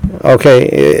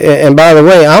 Okay, and by the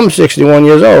way, I'm 61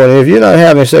 years old, and if you're not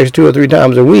having sex 2 or 3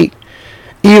 times a week,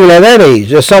 even at that age,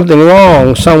 there's something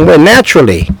wrong somewhere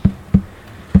naturally,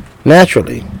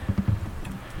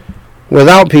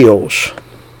 without pills.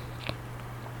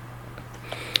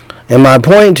 And my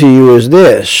point to you is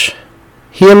this.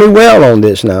 Hear me well on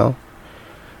this now.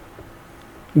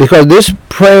 Because this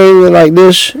praying like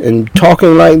this and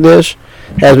talking like this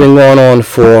has been going on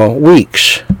for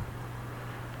weeks.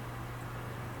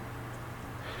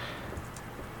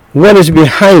 What is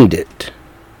behind it?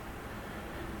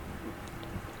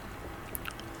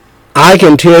 I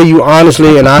can tell you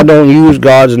honestly, and I don't use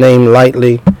God's name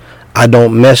lightly. I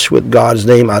don't mess with God's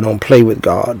name. I don't play with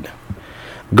God.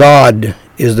 God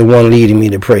is the one leading me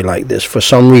to pray like this for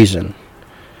some reason.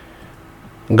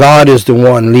 God is the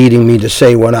one leading me to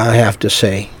say what I have to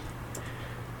say.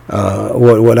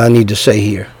 What I need to say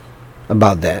here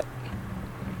about that.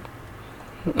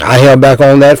 I held back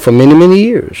on that for many, many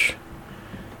years.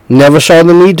 Never saw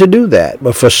the need to do that.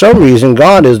 But for some reason,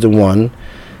 God is the one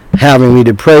having me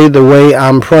to pray the way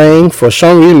I'm praying. For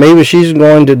some reason, maybe she's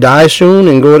going to die soon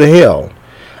and go to hell.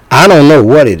 I don't know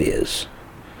what it is.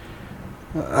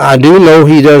 I do know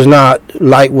he does not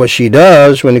like what she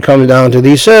does when it comes down to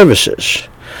these services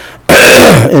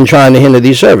and trying to hinder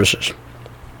these services.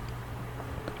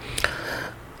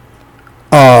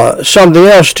 Something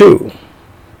else too.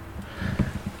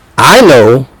 I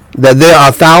know that there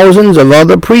are thousands of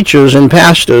other preachers and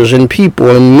pastors and people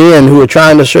and men who are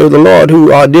trying to serve the Lord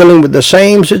who are dealing with the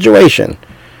same situation.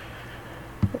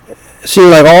 It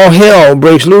seems like all hell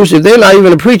breaks loose if they're not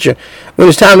even a preacher when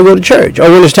it's time to go to church,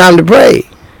 or when it's time to pray,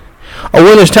 or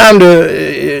when it's time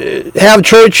to have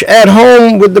church at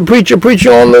home with the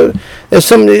preacher on there's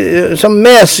some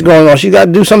mess going on. She got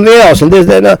to do something else, and there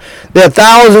are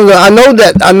thousands.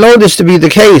 I know this to be the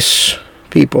case,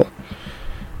 people.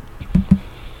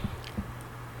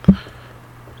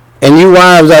 And you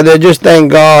wives out there, just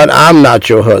thank God I'm not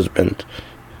your husband,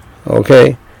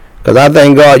 okay? Because I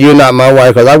thank God you're not my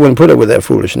wife, because I wouldn't put up with that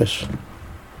foolishness.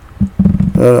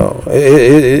 No.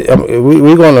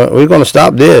 We're gonna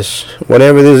stop this,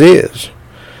 whatever this is,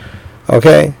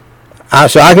 okay?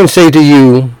 So I can say to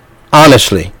you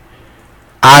honestly,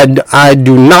 I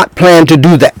do not plan to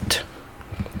do that.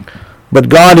 But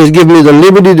God has given me the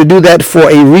liberty to do that for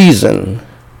a reason.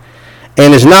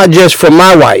 And it's not just for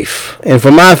my wife and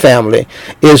for my family.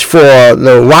 It's for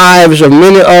the wives of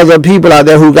many other people out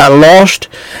there who got lost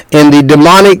in the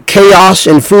demonic chaos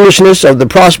and foolishness of the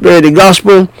prosperity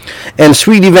gospel and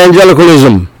sweet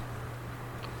evangelicalism.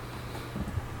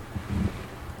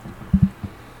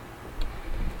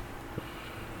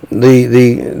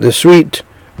 The sweet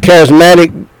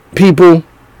charismatic people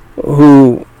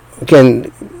who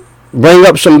can bring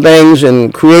up some things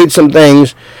and create some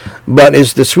things, but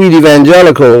it's the sweet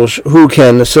evangelicals who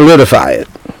can solidify it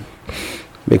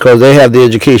because they have the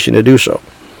education to do so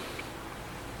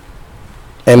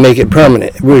and make it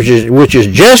permanent, which is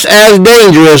just as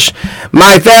dangerous,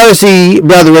 my Pharisee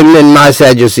brethren and my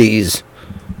Sadducees.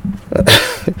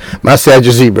 My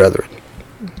Sadducee brethren.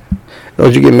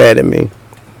 Don't you get mad at me.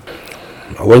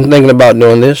 I wasn't thinking about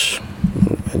doing this.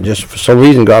 Just for some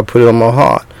reason God put it on my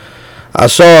heart. I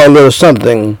saw a little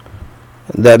something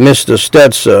that Mr.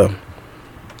 Stetzer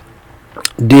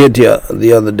did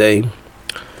the other day.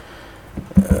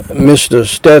 Mr.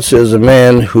 Stetzer is a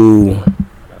man who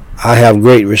I have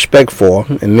great respect for,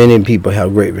 and many people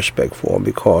have great respect for,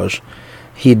 because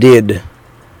he did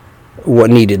what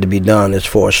needed to be done as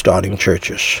far as starting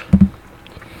churches.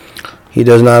 He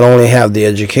does not only have the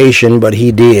education, but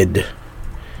he did.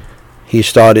 He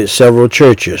started several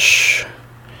churches.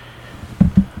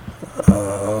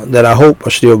 that I hope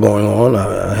are still going on.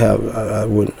 I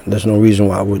wouldn't. There's no reason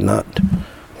why I would not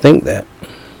think that.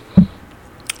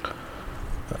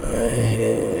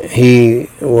 He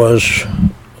was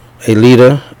a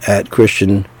leader at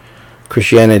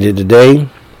Christianity Today,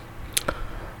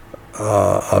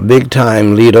 a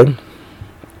big-time leader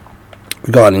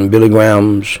regarding Billy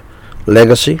Graham's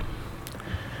legacy,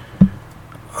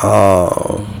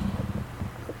 and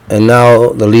now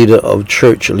the leader of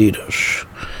church leaders.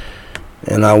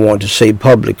 And I want to say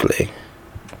publicly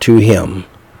to him,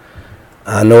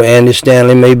 I know Andy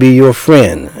Stanley may be your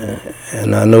friend,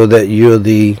 and I know that you're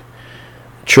the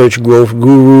church growth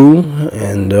guru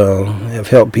and have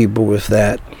helped people with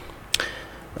that.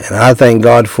 And I thank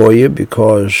God for you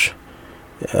because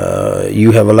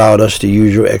you have allowed us to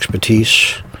use your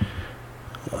expertise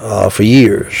for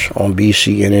years on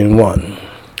BCNN1.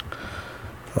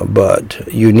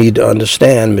 But you need to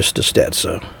understand, Mr.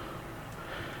 Stetzer,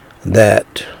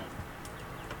 that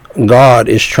God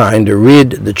is trying to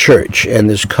rid the church and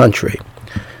this country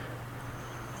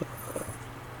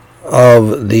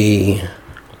of the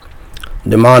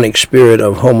demonic spirit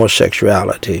of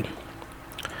homosexuality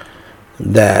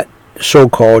that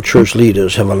so-called church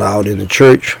leaders have allowed in the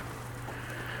church,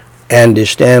 Andy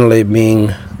Stanley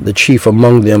being the chief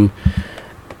among them,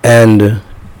 and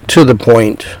to the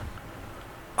point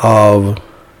of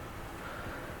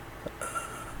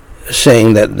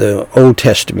saying that the Old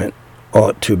Testament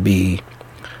ought to be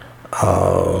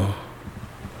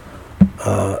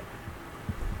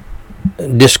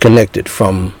disconnected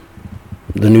from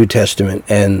the New Testament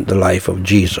and the life of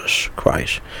Jesus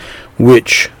Christ,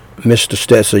 which, Mr.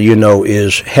 Stetzer, you know,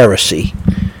 is heresy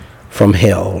from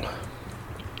hell.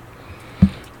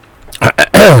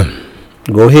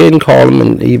 Go ahead and call him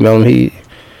and email him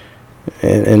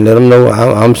and let him know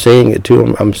I'm saying it to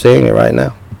him. I'm saying it right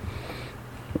now.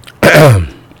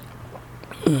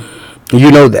 You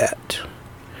know that.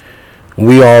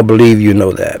 We all believe you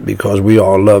know that because we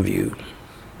all love you.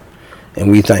 And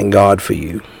we thank God for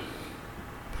you.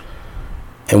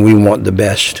 And we want the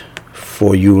best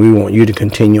for you. We want you to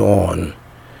continue on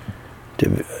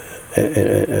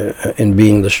in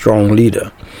being the strong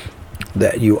leader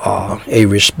that you are, a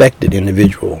respected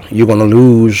individual. You're going to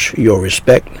lose your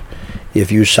respect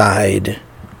if you side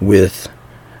with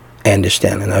Andy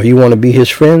Stanley. Now, if you want to be his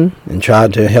friend and try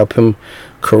to help him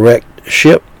correct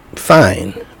ship,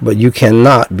 fine. But you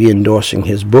cannot be endorsing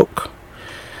his book.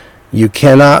 You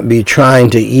cannot be trying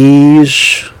to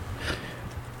ease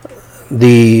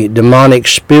the demonic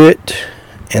spirit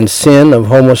and sin of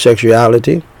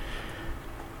homosexuality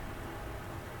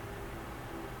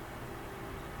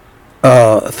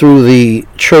through the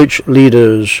Church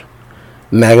Leaders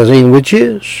magazine, which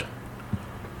is,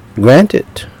 granted,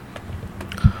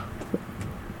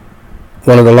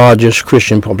 one of the largest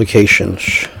Christian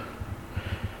publications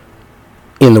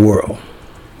in the world.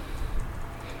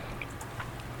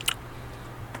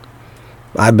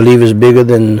 I believe it's bigger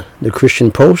than the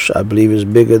Christian Post. I believe it's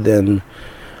bigger than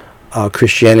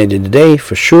Christianity Today,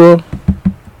 for sure.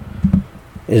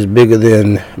 It's bigger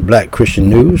than Black Christian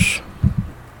News.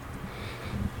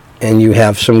 And you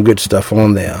have some good stuff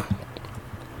on there.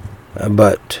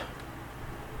 But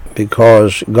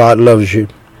because God loves you,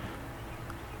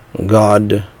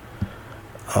 God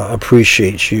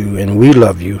appreciates you, and we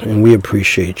love you, and we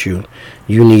appreciate you,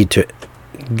 you need to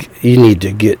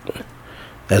get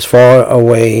as far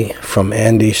away from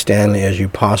Andy Stanley as you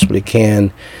possibly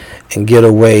can, and get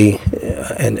away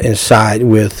and side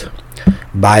with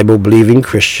Bible-believing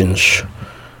Christians,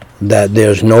 that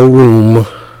there's no room,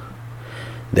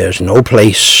 there's no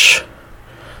place,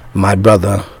 my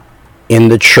brother, in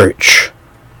the church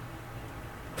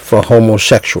for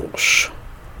homosexuals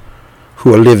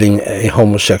who are living a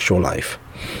homosexual life.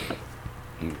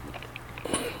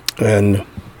 And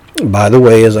by the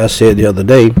way, as I said the other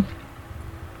day,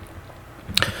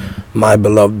 my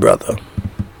beloved brother,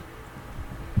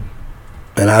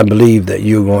 and I believe that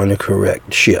you're going to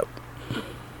correct ship.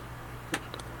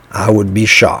 I would be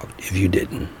shocked if you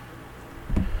didn't.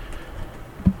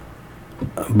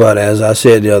 But as I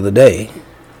said the other day,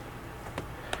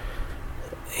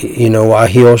 you know why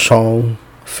Hillsong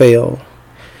failed?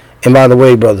 And by the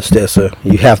way, Brother Stetzer,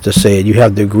 you have to say it, you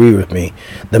have to agree with me.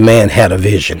 The man had a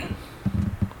vision.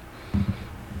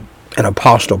 An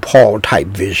Apostle Paul type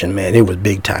vision, man. It was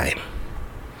big time.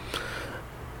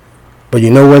 But you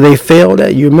know where they failed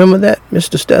at? You remember that,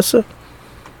 Mr. Stetzer?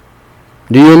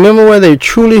 Do you remember where they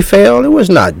truly failed? It was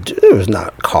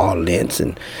not Carl Lentz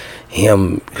and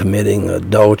him committing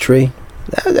adultery.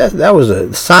 That was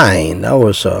a sign. That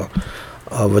was of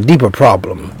a deeper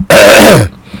problem.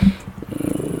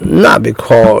 Not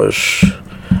because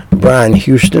Brian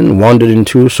Houston wandered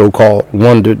into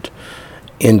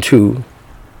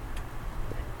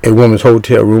a woman's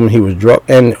hotel room. He was drunk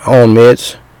and on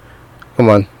meds. Come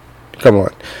on.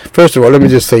 First of all, let me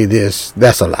just say this.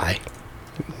 That's a lie.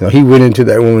 He went into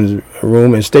that woman's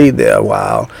room and stayed there a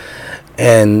while,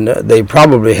 and they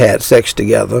probably had sex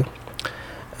together.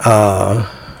 That's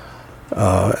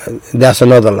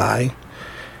another lie.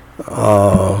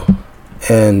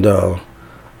 And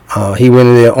he went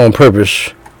in there on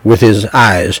purpose with his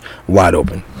eyes wide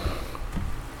open.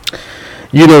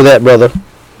 You know that, brother,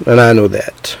 and I know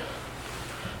that.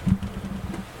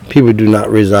 People do not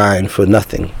resign for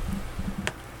nothing.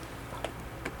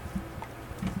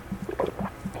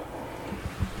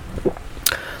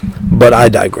 But I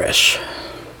digress.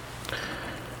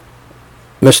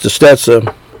 Mr.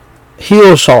 Stetzer,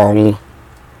 Hillsong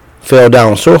fell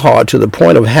down so hard to the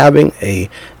point of having a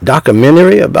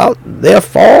documentary about their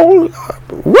fall?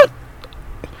 What?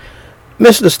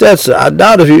 Mr. Stetzer, I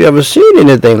doubt if you've ever seen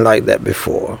anything like that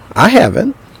before. I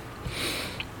haven't.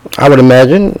 I would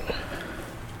imagine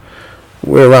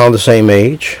we're around the same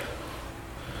age.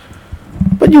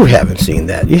 But you haven't seen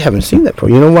that. You haven't seen that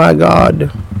before. You know why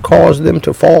God caused them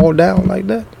to fall down like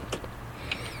that?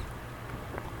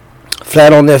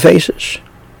 Flat on their faces.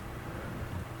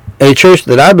 A church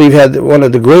that I believe had one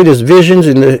of the greatest visions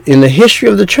in the history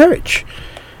of the church.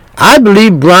 I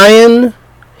believe Brian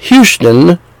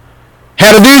Houston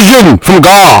had a vision from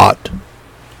God,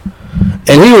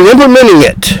 and he was implementing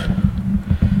it.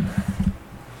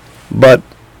 But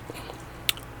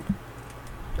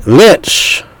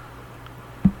Lynch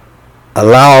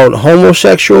allowed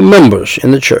homosexual members in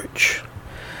the church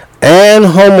and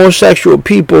homosexual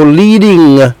people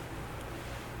leading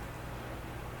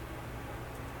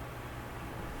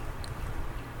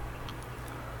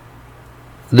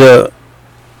the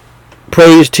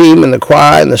praise team and the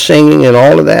choir and the singing and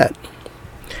all of that.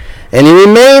 And he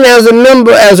remained as a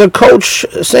member, as a coach,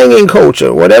 singing coach,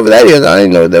 or whatever that is. I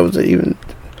didn't know that was even,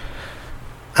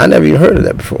 I never even heard of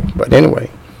that before. But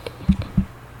anyway,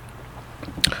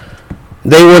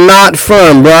 they were not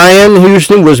firm. Brian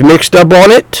Houston was mixed up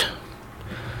on it,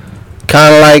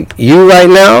 kind of like you right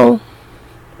now.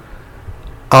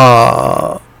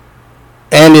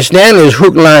 Andy Stanley is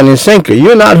hook, line, and sinker.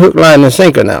 You're not hook, line, and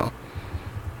sinker now,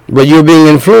 but you're being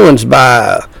influenced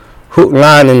by hook,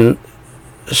 line, and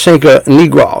sinker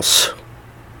Negroes.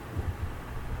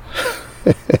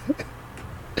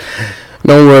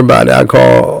 Don't worry about it. I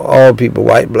call all people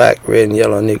white, black, red, and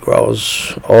yellow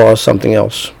Negroes or something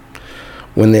else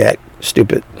when they act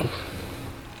stupid.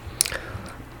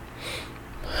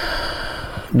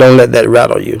 Don't let that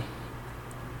rattle you.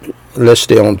 Let's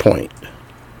stay on point.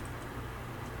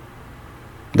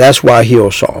 That's why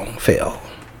Hillsong fell,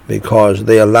 because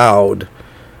they allowed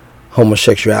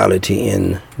homosexuality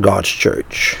in God's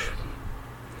church.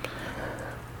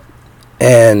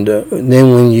 And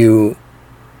then when you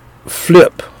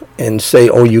flip and say,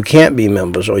 "Oh, you can't be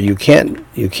members," or you can't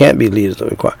be leaders of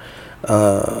the choir,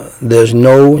 there are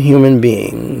no human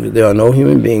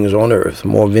beings on earth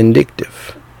more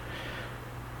vindictive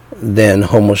than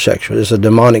homosexual. It's a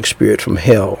demonic spirit from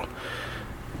hell,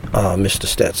 Mr.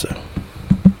 Stetzer,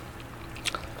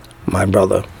 my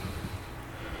brother.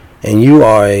 And you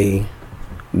are a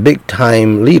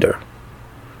big-time leader.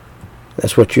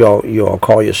 That's what you all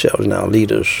call yourselves now,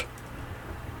 leaders.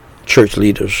 Church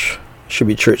leaders. Should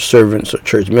be church servants or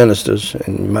church ministers,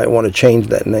 and you might want to change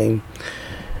that name.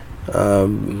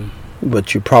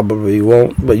 But you probably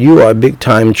won't. But you are a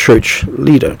big-time church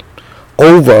leader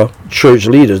over church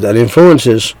leaders that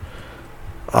influences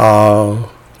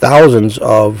thousands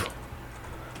of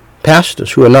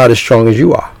pastors who are not as strong as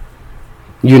you are.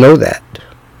 You know that.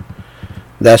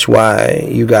 That's why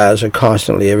you guys are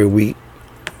constantly every week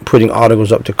putting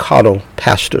articles up to coddle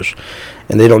pastors.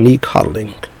 And they don't need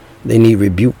coddling. They need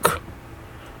rebuke.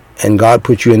 And God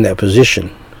put you in that position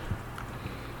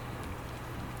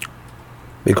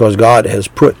because God has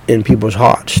put in people's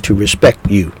hearts to respect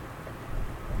you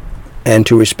and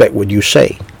to respect what you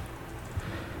say.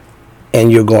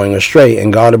 And you're going astray,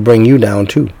 and God will bring you down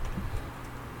too.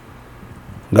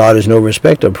 God is no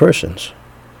respecter of persons.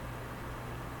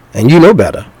 And you know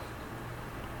better.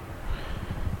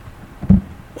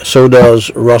 So does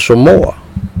Russell Moore,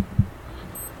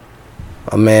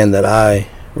 a man that I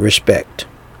respect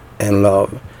and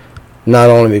love, not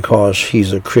only because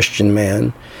he's a Christian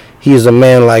man. He's a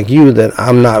man like you that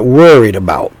I'm not worried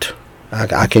about.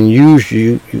 I can use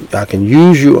you. I can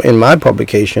use you in my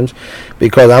publications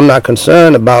because I'm not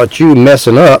concerned about you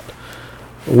messing up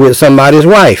with somebody's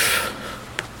wife.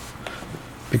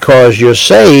 Because you're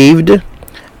saved,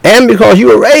 and because you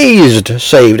were raised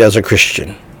saved as a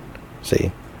Christian.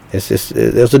 See,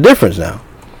 there's a difference now.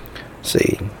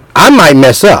 See, I might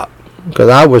mess up because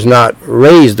I was not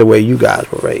raised the way you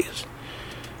guys were raised.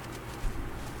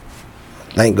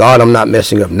 Thank God I'm not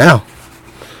messing up now.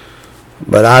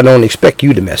 But I don't expect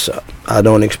you to mess up. I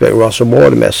don't expect Russell Moore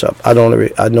to mess up. I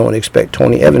don't expect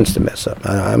Tony Evans to mess up.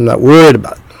 I'm not worried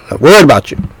about it. I'm not worried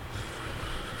about you.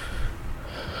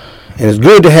 And it's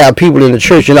good to have people in the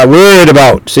church you're not worried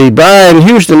about. See, Brian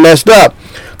Houston messed up.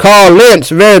 Carl Lentz,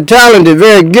 very talented,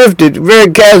 very gifted, very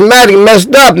charismatic,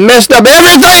 messed up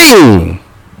everything.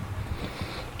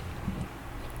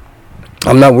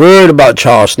 I'm not worried about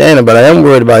Charles Stanley, but I am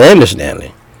worried about Andy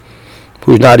Stanley,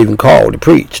 who's not even called to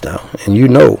preach now. And you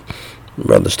know,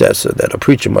 Brother Stetzer, that a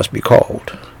preacher must be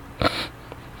called.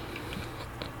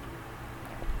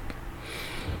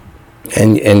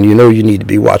 And you know you need to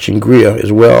be watching Greer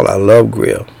as well. I love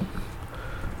Greer.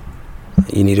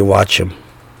 You need to watch him.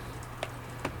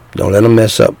 Don't let him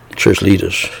mess up church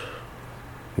leaders.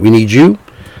 We need you,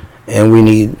 and we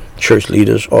need church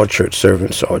leaders or church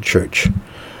servants or church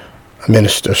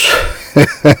ministers.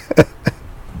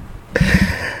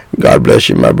 God bless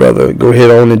you, my brother. Go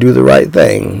ahead on and do the right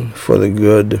thing for the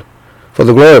good, for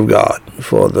the glory of God,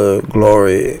 for the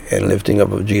glory and lifting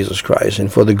up of Jesus Christ, and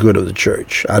for the good of the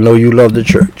church. I know you love the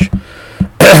church,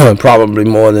 probably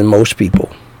more than most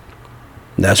people.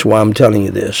 That's why I'm telling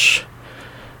you this.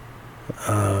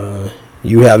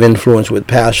 You have influence with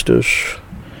pastors.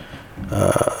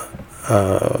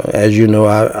 As you know,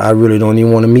 I really don't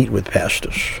even want to meet with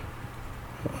pastors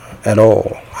at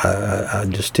all. I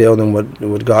just tell them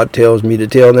what God tells me to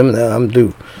tell them, and I'm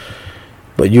due.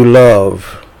 But you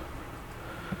love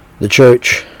the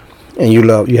church, and you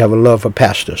have a love for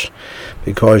pastors,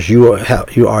 because you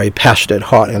are a pastor at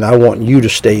heart, and I want you to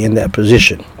stay in that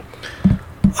position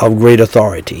of great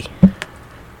authority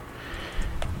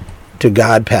to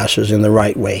guide pastors in the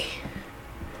right way.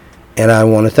 And I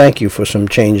want to thank you for some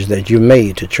changes that you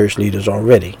made to church leaders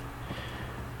already.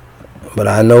 But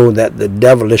I know that the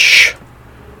devilish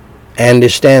Andy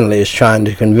Stanley is trying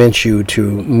to convince you to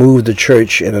move the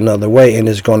church in another way, and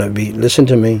it's going to be, listen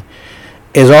to me,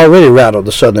 it's already rattled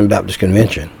the Southern Baptist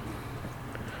Convention.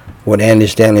 What Andy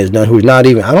Stanley has done, who's not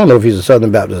even, I don't know if he's a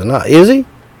Southern Baptist or not. Is he?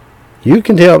 You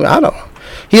can tell me. I don't know.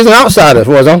 He's an outsider as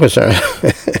far as I'm concerned.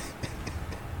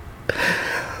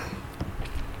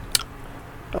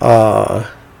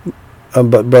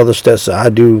 But Brother Stetzer, I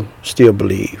do still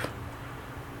believe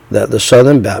that the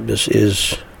Southern Baptist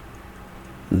is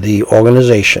the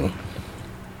organization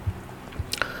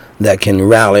that can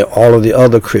rally all of the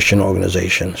other Christian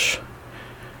organizations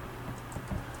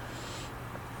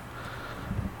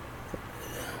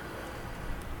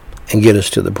and get us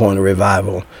to the point of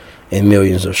revival and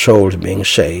millions of souls being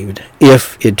saved,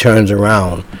 if it turns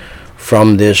around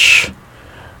from this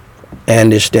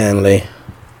Andy Stanley,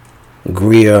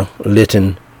 Greer,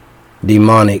 Litton,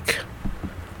 demonic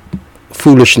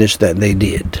foolishness that they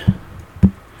did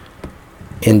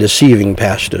in deceiving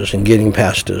pastors and getting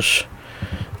pastors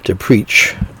to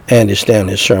preach Andy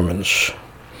Stanley's sermons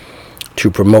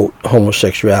to promote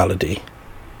homosexuality,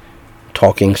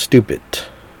 talking stupid,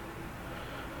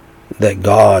 that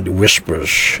God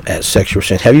whispers at sexual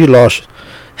sin.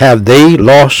 Have they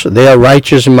lost their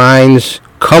righteous minds?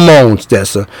 Come on,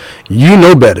 Stetzer. You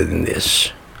know better than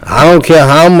this. I don't care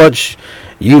how much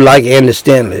you like Andy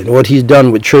Stanley and what he's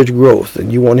done with church growth,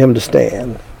 and you want him to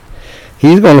stand.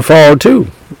 He's going to fall too,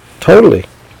 totally.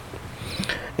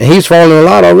 And he's fallen a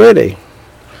lot already,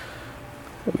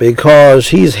 because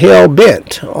he's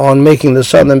hell-bent on making the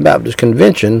Southern Baptist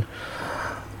Convention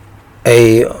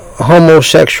a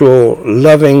homosexual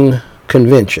loving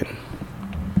convention.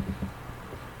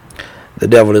 The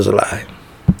devil is a lie.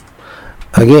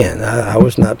 Again, I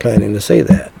was not planning to say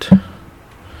that.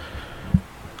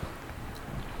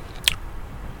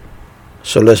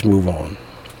 So let's move on.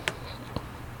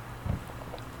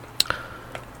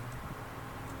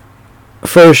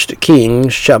 First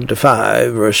Kings chapter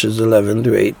 5, verses 11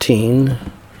 through 18.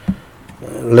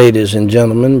 Ladies and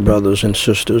gentlemen, brothers and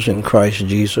sisters in Christ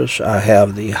Jesus, I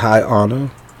have the high honor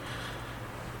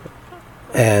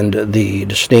and the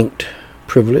distinct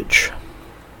privilege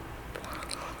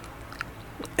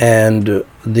and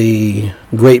the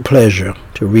great pleasure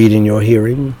to read in your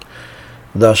hearing,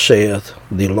 "Thus saith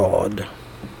the Lord."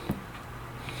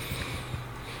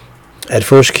 At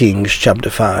 1 Kings chapter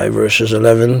 5, verses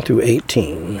 11 through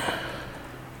 18.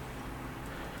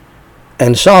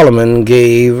 And Solomon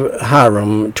gave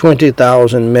Hiram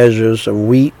 20,000 measures of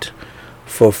wheat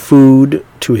for food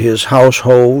to his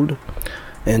household,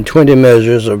 and 20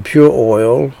 measures of pure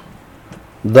oil.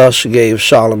 Thus gave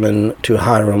Solomon to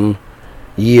Hiram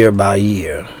year by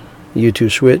year. You two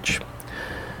switch.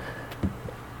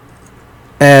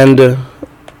 And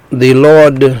the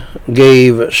Lord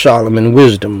gave Solomon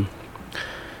wisdom,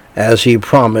 as he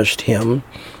promised him,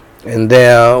 and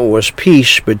there was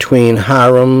peace between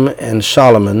Hiram and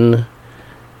Solomon,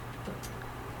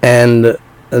 and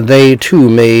they too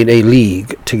made a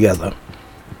league together.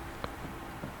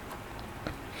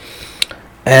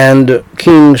 And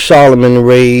King Solomon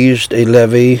raised a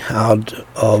levy out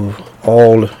of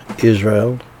all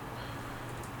Israel,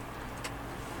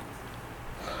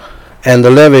 and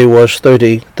the levy was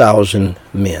 30,000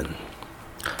 men.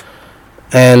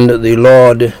 And the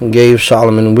Lord gave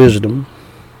Solomon wisdom,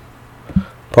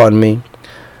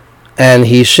 and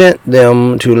he sent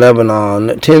them to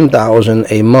Lebanon 10,000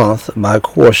 a month by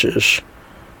courses.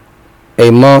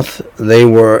 A month they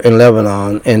were in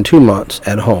Lebanon, and 2 months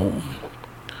at home.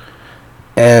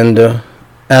 And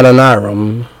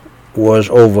Adoniram was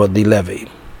over the levy.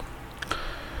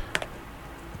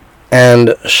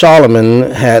 And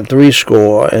Solomon had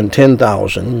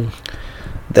 70,000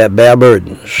 that bare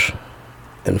burdens,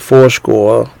 and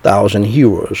 80,000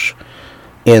 hewers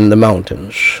in the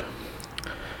mountains,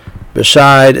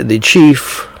 beside the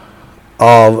chief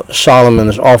of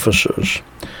Solomon's officers,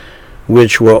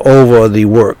 which were over the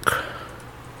work,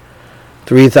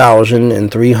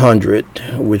 3,300,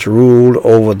 which ruled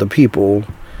over the people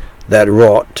that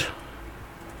wrought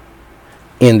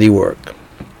in the work.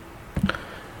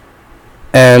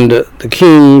 And the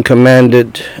king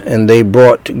commanded, and they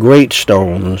brought great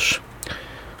stones,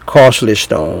 costly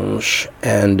stones,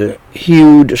 and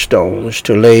hewed stones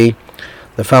to lay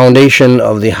the foundation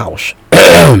of the house.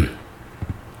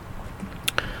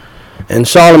 And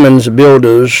Solomon's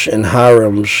builders and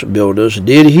Hiram's builders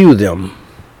did hew them,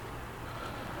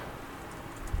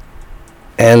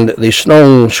 and the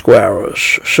stone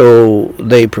squarers, so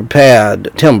they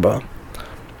prepared timber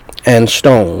and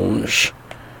stones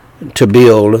to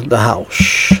build the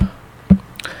house.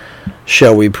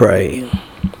 Shall we pray?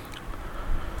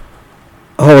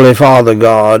 Holy Father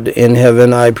God in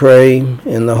heaven, I pray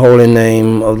in the holy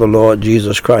name of the Lord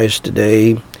Jesus Christ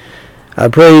today. I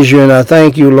praise you and I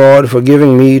thank you, Lord, for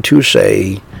giving me to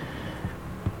say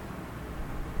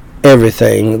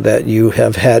everything that you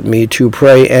have had me to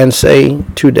pray and say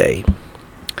today.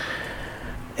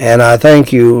 And I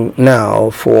thank you now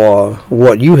for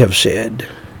what you have said.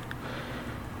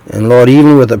 And Lord,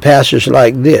 even with a passage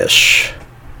like this,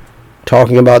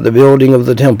 talking about the building of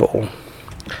the temple,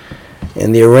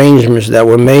 and the arrangements that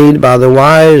were made by the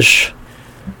wise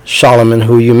Solomon,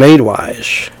 who you made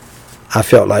wise, I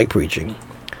felt like preaching.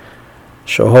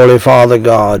 So, Holy Father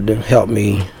God, help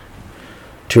me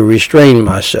to restrain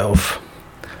myself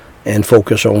and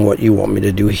focus on what you want me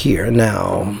to do here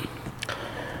now.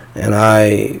 And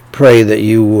I pray that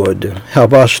you would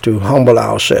help us to humble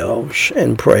ourselves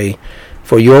and pray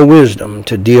for your wisdom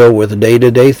to deal with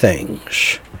day-to-day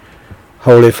things.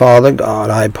 Holy Father God,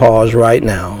 I pause right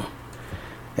now,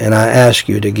 and I ask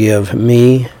you to give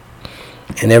me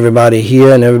and everybody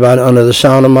here and everybody under the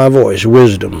sound of my voice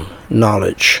wisdom,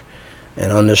 knowledge,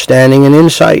 and understanding and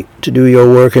insight to do your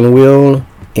work and will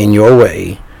in your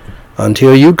way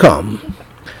until you come,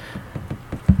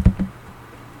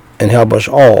 and help us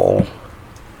all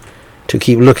to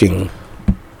keep looking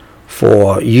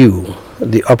for you,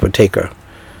 the upper-taker,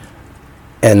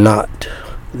 and not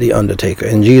the undertaker.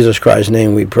 In Jesus Christ's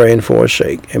name we pray and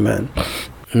forsake. Amen.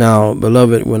 Now,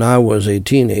 beloved, when I was a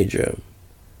teenager,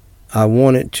 I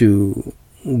wanted to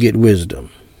get wisdom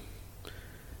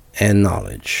and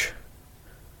knowledge.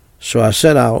 So I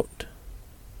set out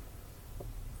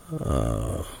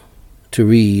to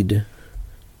read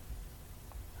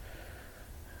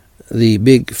the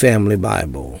Big Family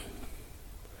Bible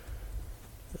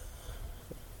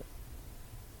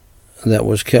that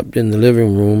was kept in the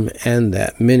living room and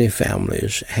that many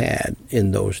families had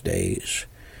in those days.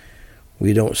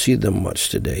 We don't see them much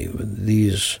today, but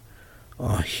these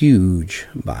are huge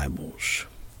Bibles.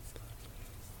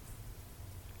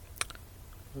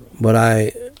 But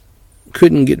I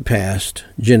couldn't get past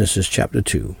Genesis chapter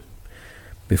 2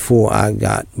 before I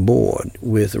got bored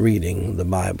with reading the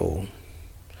Bible.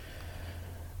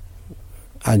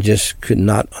 I just could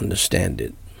not understand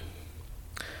it.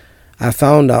 I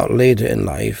found out later in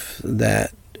life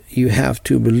that you have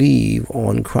to believe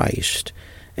on Christ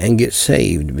and get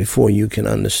saved before you can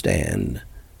understand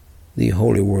the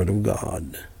Holy Word of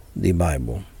God, the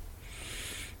Bible.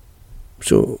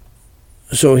 So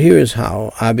here is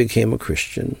how I became a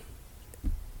Christian,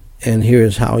 and here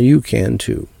is how you can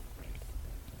too.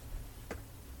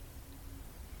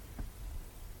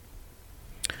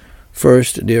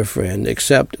 First, dear friend,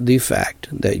 accept the fact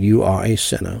that you are a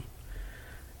sinner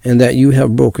and that you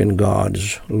have broken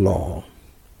God's law.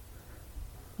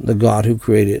 the God who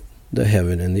created the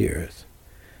heaven and the earth.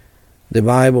 The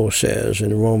Bible says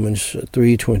in Romans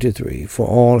 3:23, "For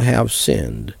all have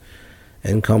sinned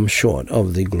and come short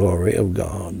of the glory of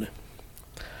God."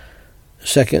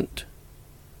 Second,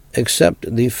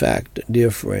 accept the fact,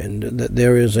 dear friend, that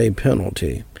there is a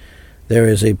penalty, there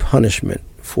is a punishment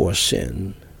for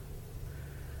sin.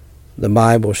 The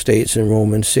Bible states in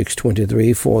Romans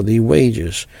 6:23, "For the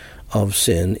wages of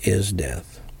sin is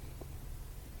death."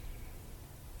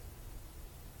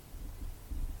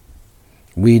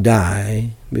 We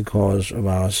die because of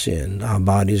our sin. Our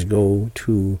bodies go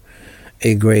to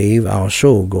a grave. Our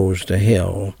soul goes to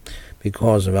hell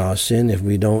because of our sin if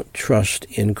we don't trust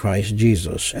in Christ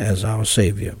Jesus as our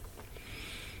Savior.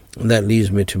 And that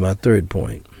leads me to my third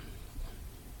point.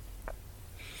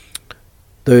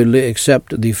 Thirdly,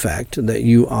 accept the fact that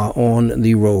you are on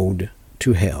the road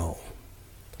to hell.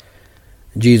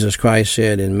 Jesus Christ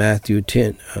said in Matthew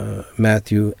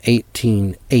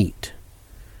 18:8.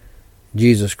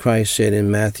 Jesus Christ said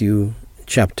in Matthew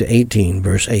chapter 18,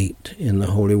 verse 8, in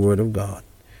the Holy Word of God,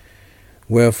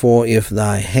 "Wherefore, if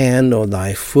thy hand or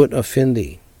thy foot offend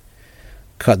thee,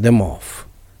 cut them off,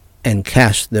 and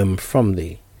cast them from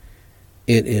thee.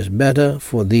 It is better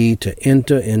for thee to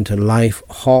enter into life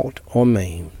halt or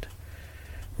maimed,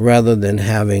 rather than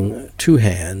having 2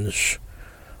 hands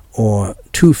or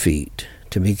 2 feet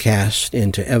to be cast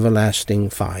into everlasting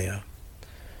fire."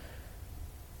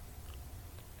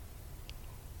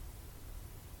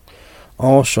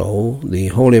 Also, the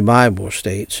Holy Bible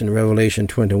states in Revelation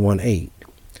 21:8,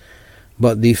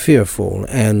 "But the fearful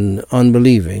and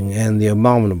unbelieving and the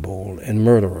abominable and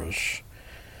murderers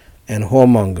and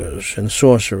whoremongers and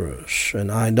sorcerers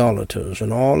and idolaters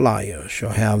and all liars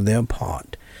shall have their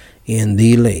part in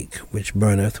the lake which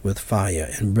burneth with fire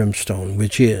and brimstone,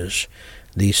 which is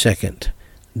the second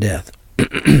death."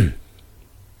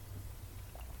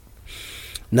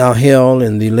 Now, hell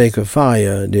and the lake of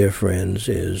fire, dear friends,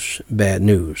 is bad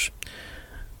news.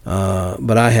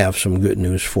 But I have some good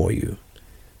news for you.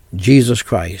 Jesus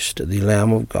Christ, the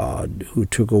Lamb of God, who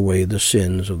took away the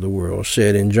sins of the world,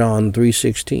 said in John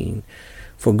 3:16,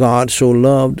 "For God so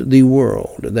loved the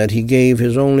world that he gave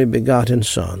his only begotten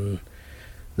Son,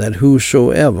 that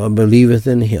whosoever believeth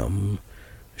in him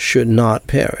should not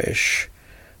perish,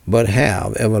 but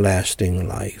have everlasting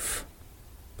life."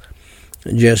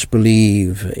 Just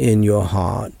believe in your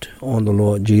heart on the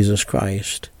Lord Jesus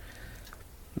Christ,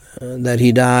 that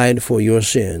he died for your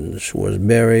sins, was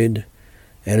buried,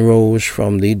 and rose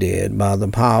from the dead by the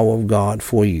power of God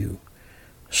for you,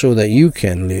 so that you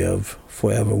can live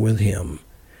forever with him.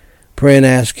 Pray and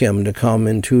ask him to come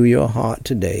into your heart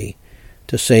today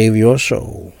to save your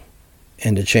soul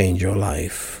and to change your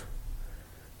life,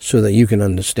 so that you can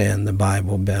understand the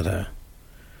Bible better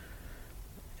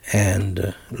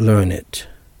and learn it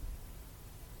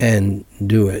and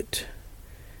do it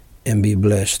and be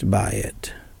blessed by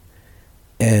it.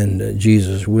 And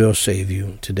Jesus will save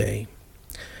you today.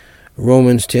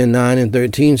 Romans 10:9 and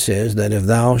 13 says that if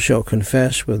thou shalt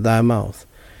confess with thy mouth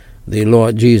the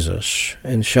Lord Jesus,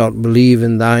 and shalt believe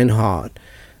in thine heart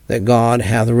that God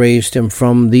hath raised him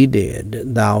from the dead,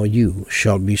 you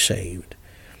shalt be saved.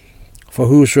 For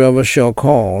whosoever shall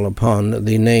call upon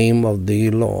the name of the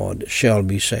Lord shall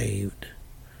be saved.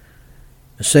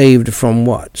 Saved from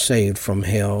what? Saved from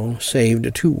hell.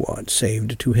 Saved to what?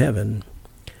 Saved to heaven.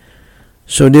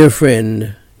 So, dear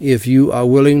friend, if you are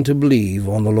willing to believe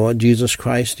on the Lord Jesus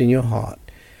Christ in your heart,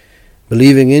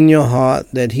 believing in your heart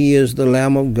that he is the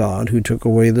Lamb of God who took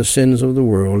away the sins of the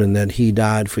world, and that he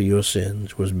died for your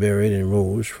sins, was buried, and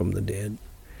rose from the dead,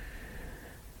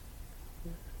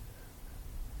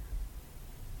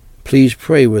 please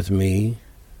pray with me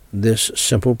this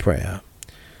simple prayer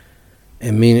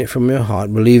and mean it from your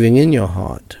heart, believing in your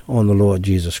heart on the Lord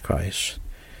Jesus Christ,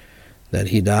 that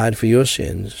he died for your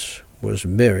sins, was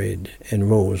buried, and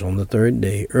rose on the 3rd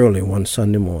day early one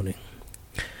Sunday morning.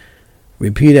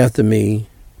 Repeat after me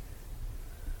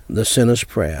the sinner's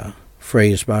prayer,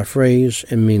 phrase by phrase,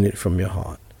 and mean it from your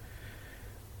heart.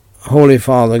 Holy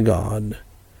Father God,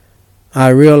 I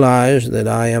realize that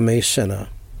I am a sinner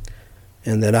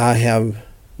and that I have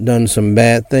done some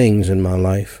bad things in my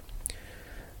life.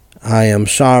 I am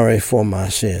sorry for my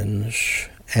sins,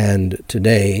 and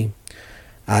today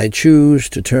I choose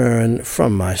to turn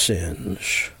from my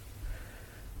sins.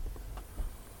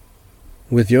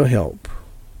 With your help,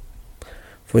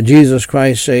 for Jesus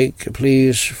Christ's sake,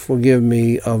 please forgive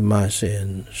me of my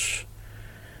sins.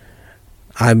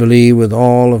 I believe with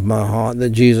all of my heart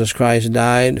that Jesus Christ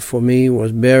died for me,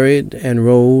 was buried, and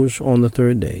rose on the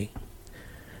 3rd day.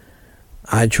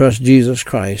 I trust Jesus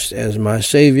Christ as my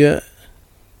Savior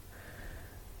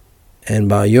And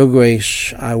by your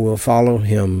grace, I will follow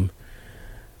him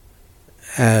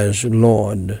as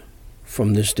Lord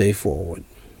from this day forward.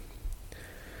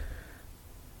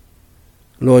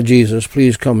 Lord Jesus,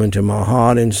 please come into my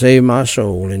heart and save my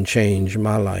soul and change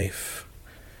my life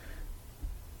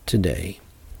today.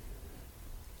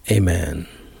 Amen.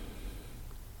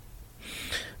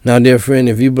 Now, dear friend,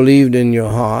 if you believed in your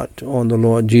heart on the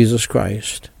Lord Jesus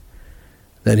Christ,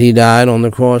 that he died on the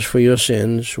cross for your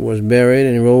sins, was buried,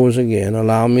 and rose again,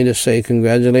 allow me to say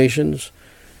congratulations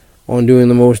on doing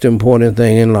the most important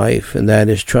thing in life, and that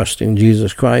is trusting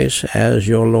Jesus Christ as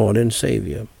your Lord and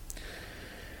Savior.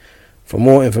 For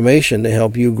more information to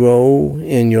help you grow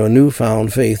in your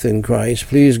newfound faith in Christ,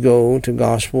 please go to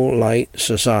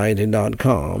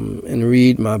GospelLightSociety.com and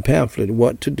read my pamphlet,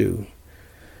 What to Do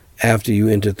After You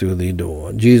Enter Through the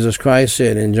Door. Jesus Christ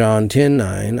said in John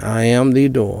 10:9, I am the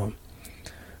door.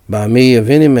 By me, if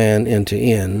any man enter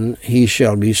in, he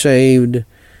shall be saved,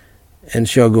 and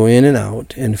shall go in and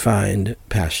out and find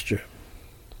pasture.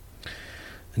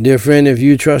 Dear friend, if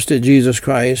you trusted Jesus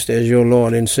Christ as your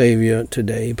Lord and Savior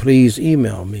today, please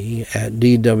email me at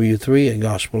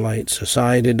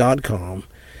dw3@gospellightsociety.com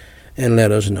and let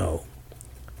us know.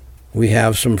 We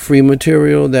have some free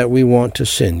material that we want to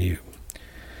send you.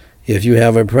 If you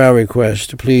have a prayer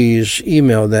request, please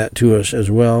email that to us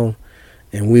as well,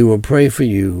 and we will pray for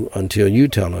you until you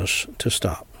tell us to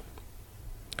stop.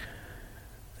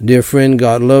 Dear friend,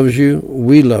 God loves you,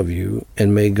 we love you,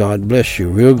 and may God bless you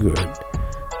real good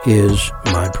is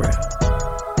my prayer.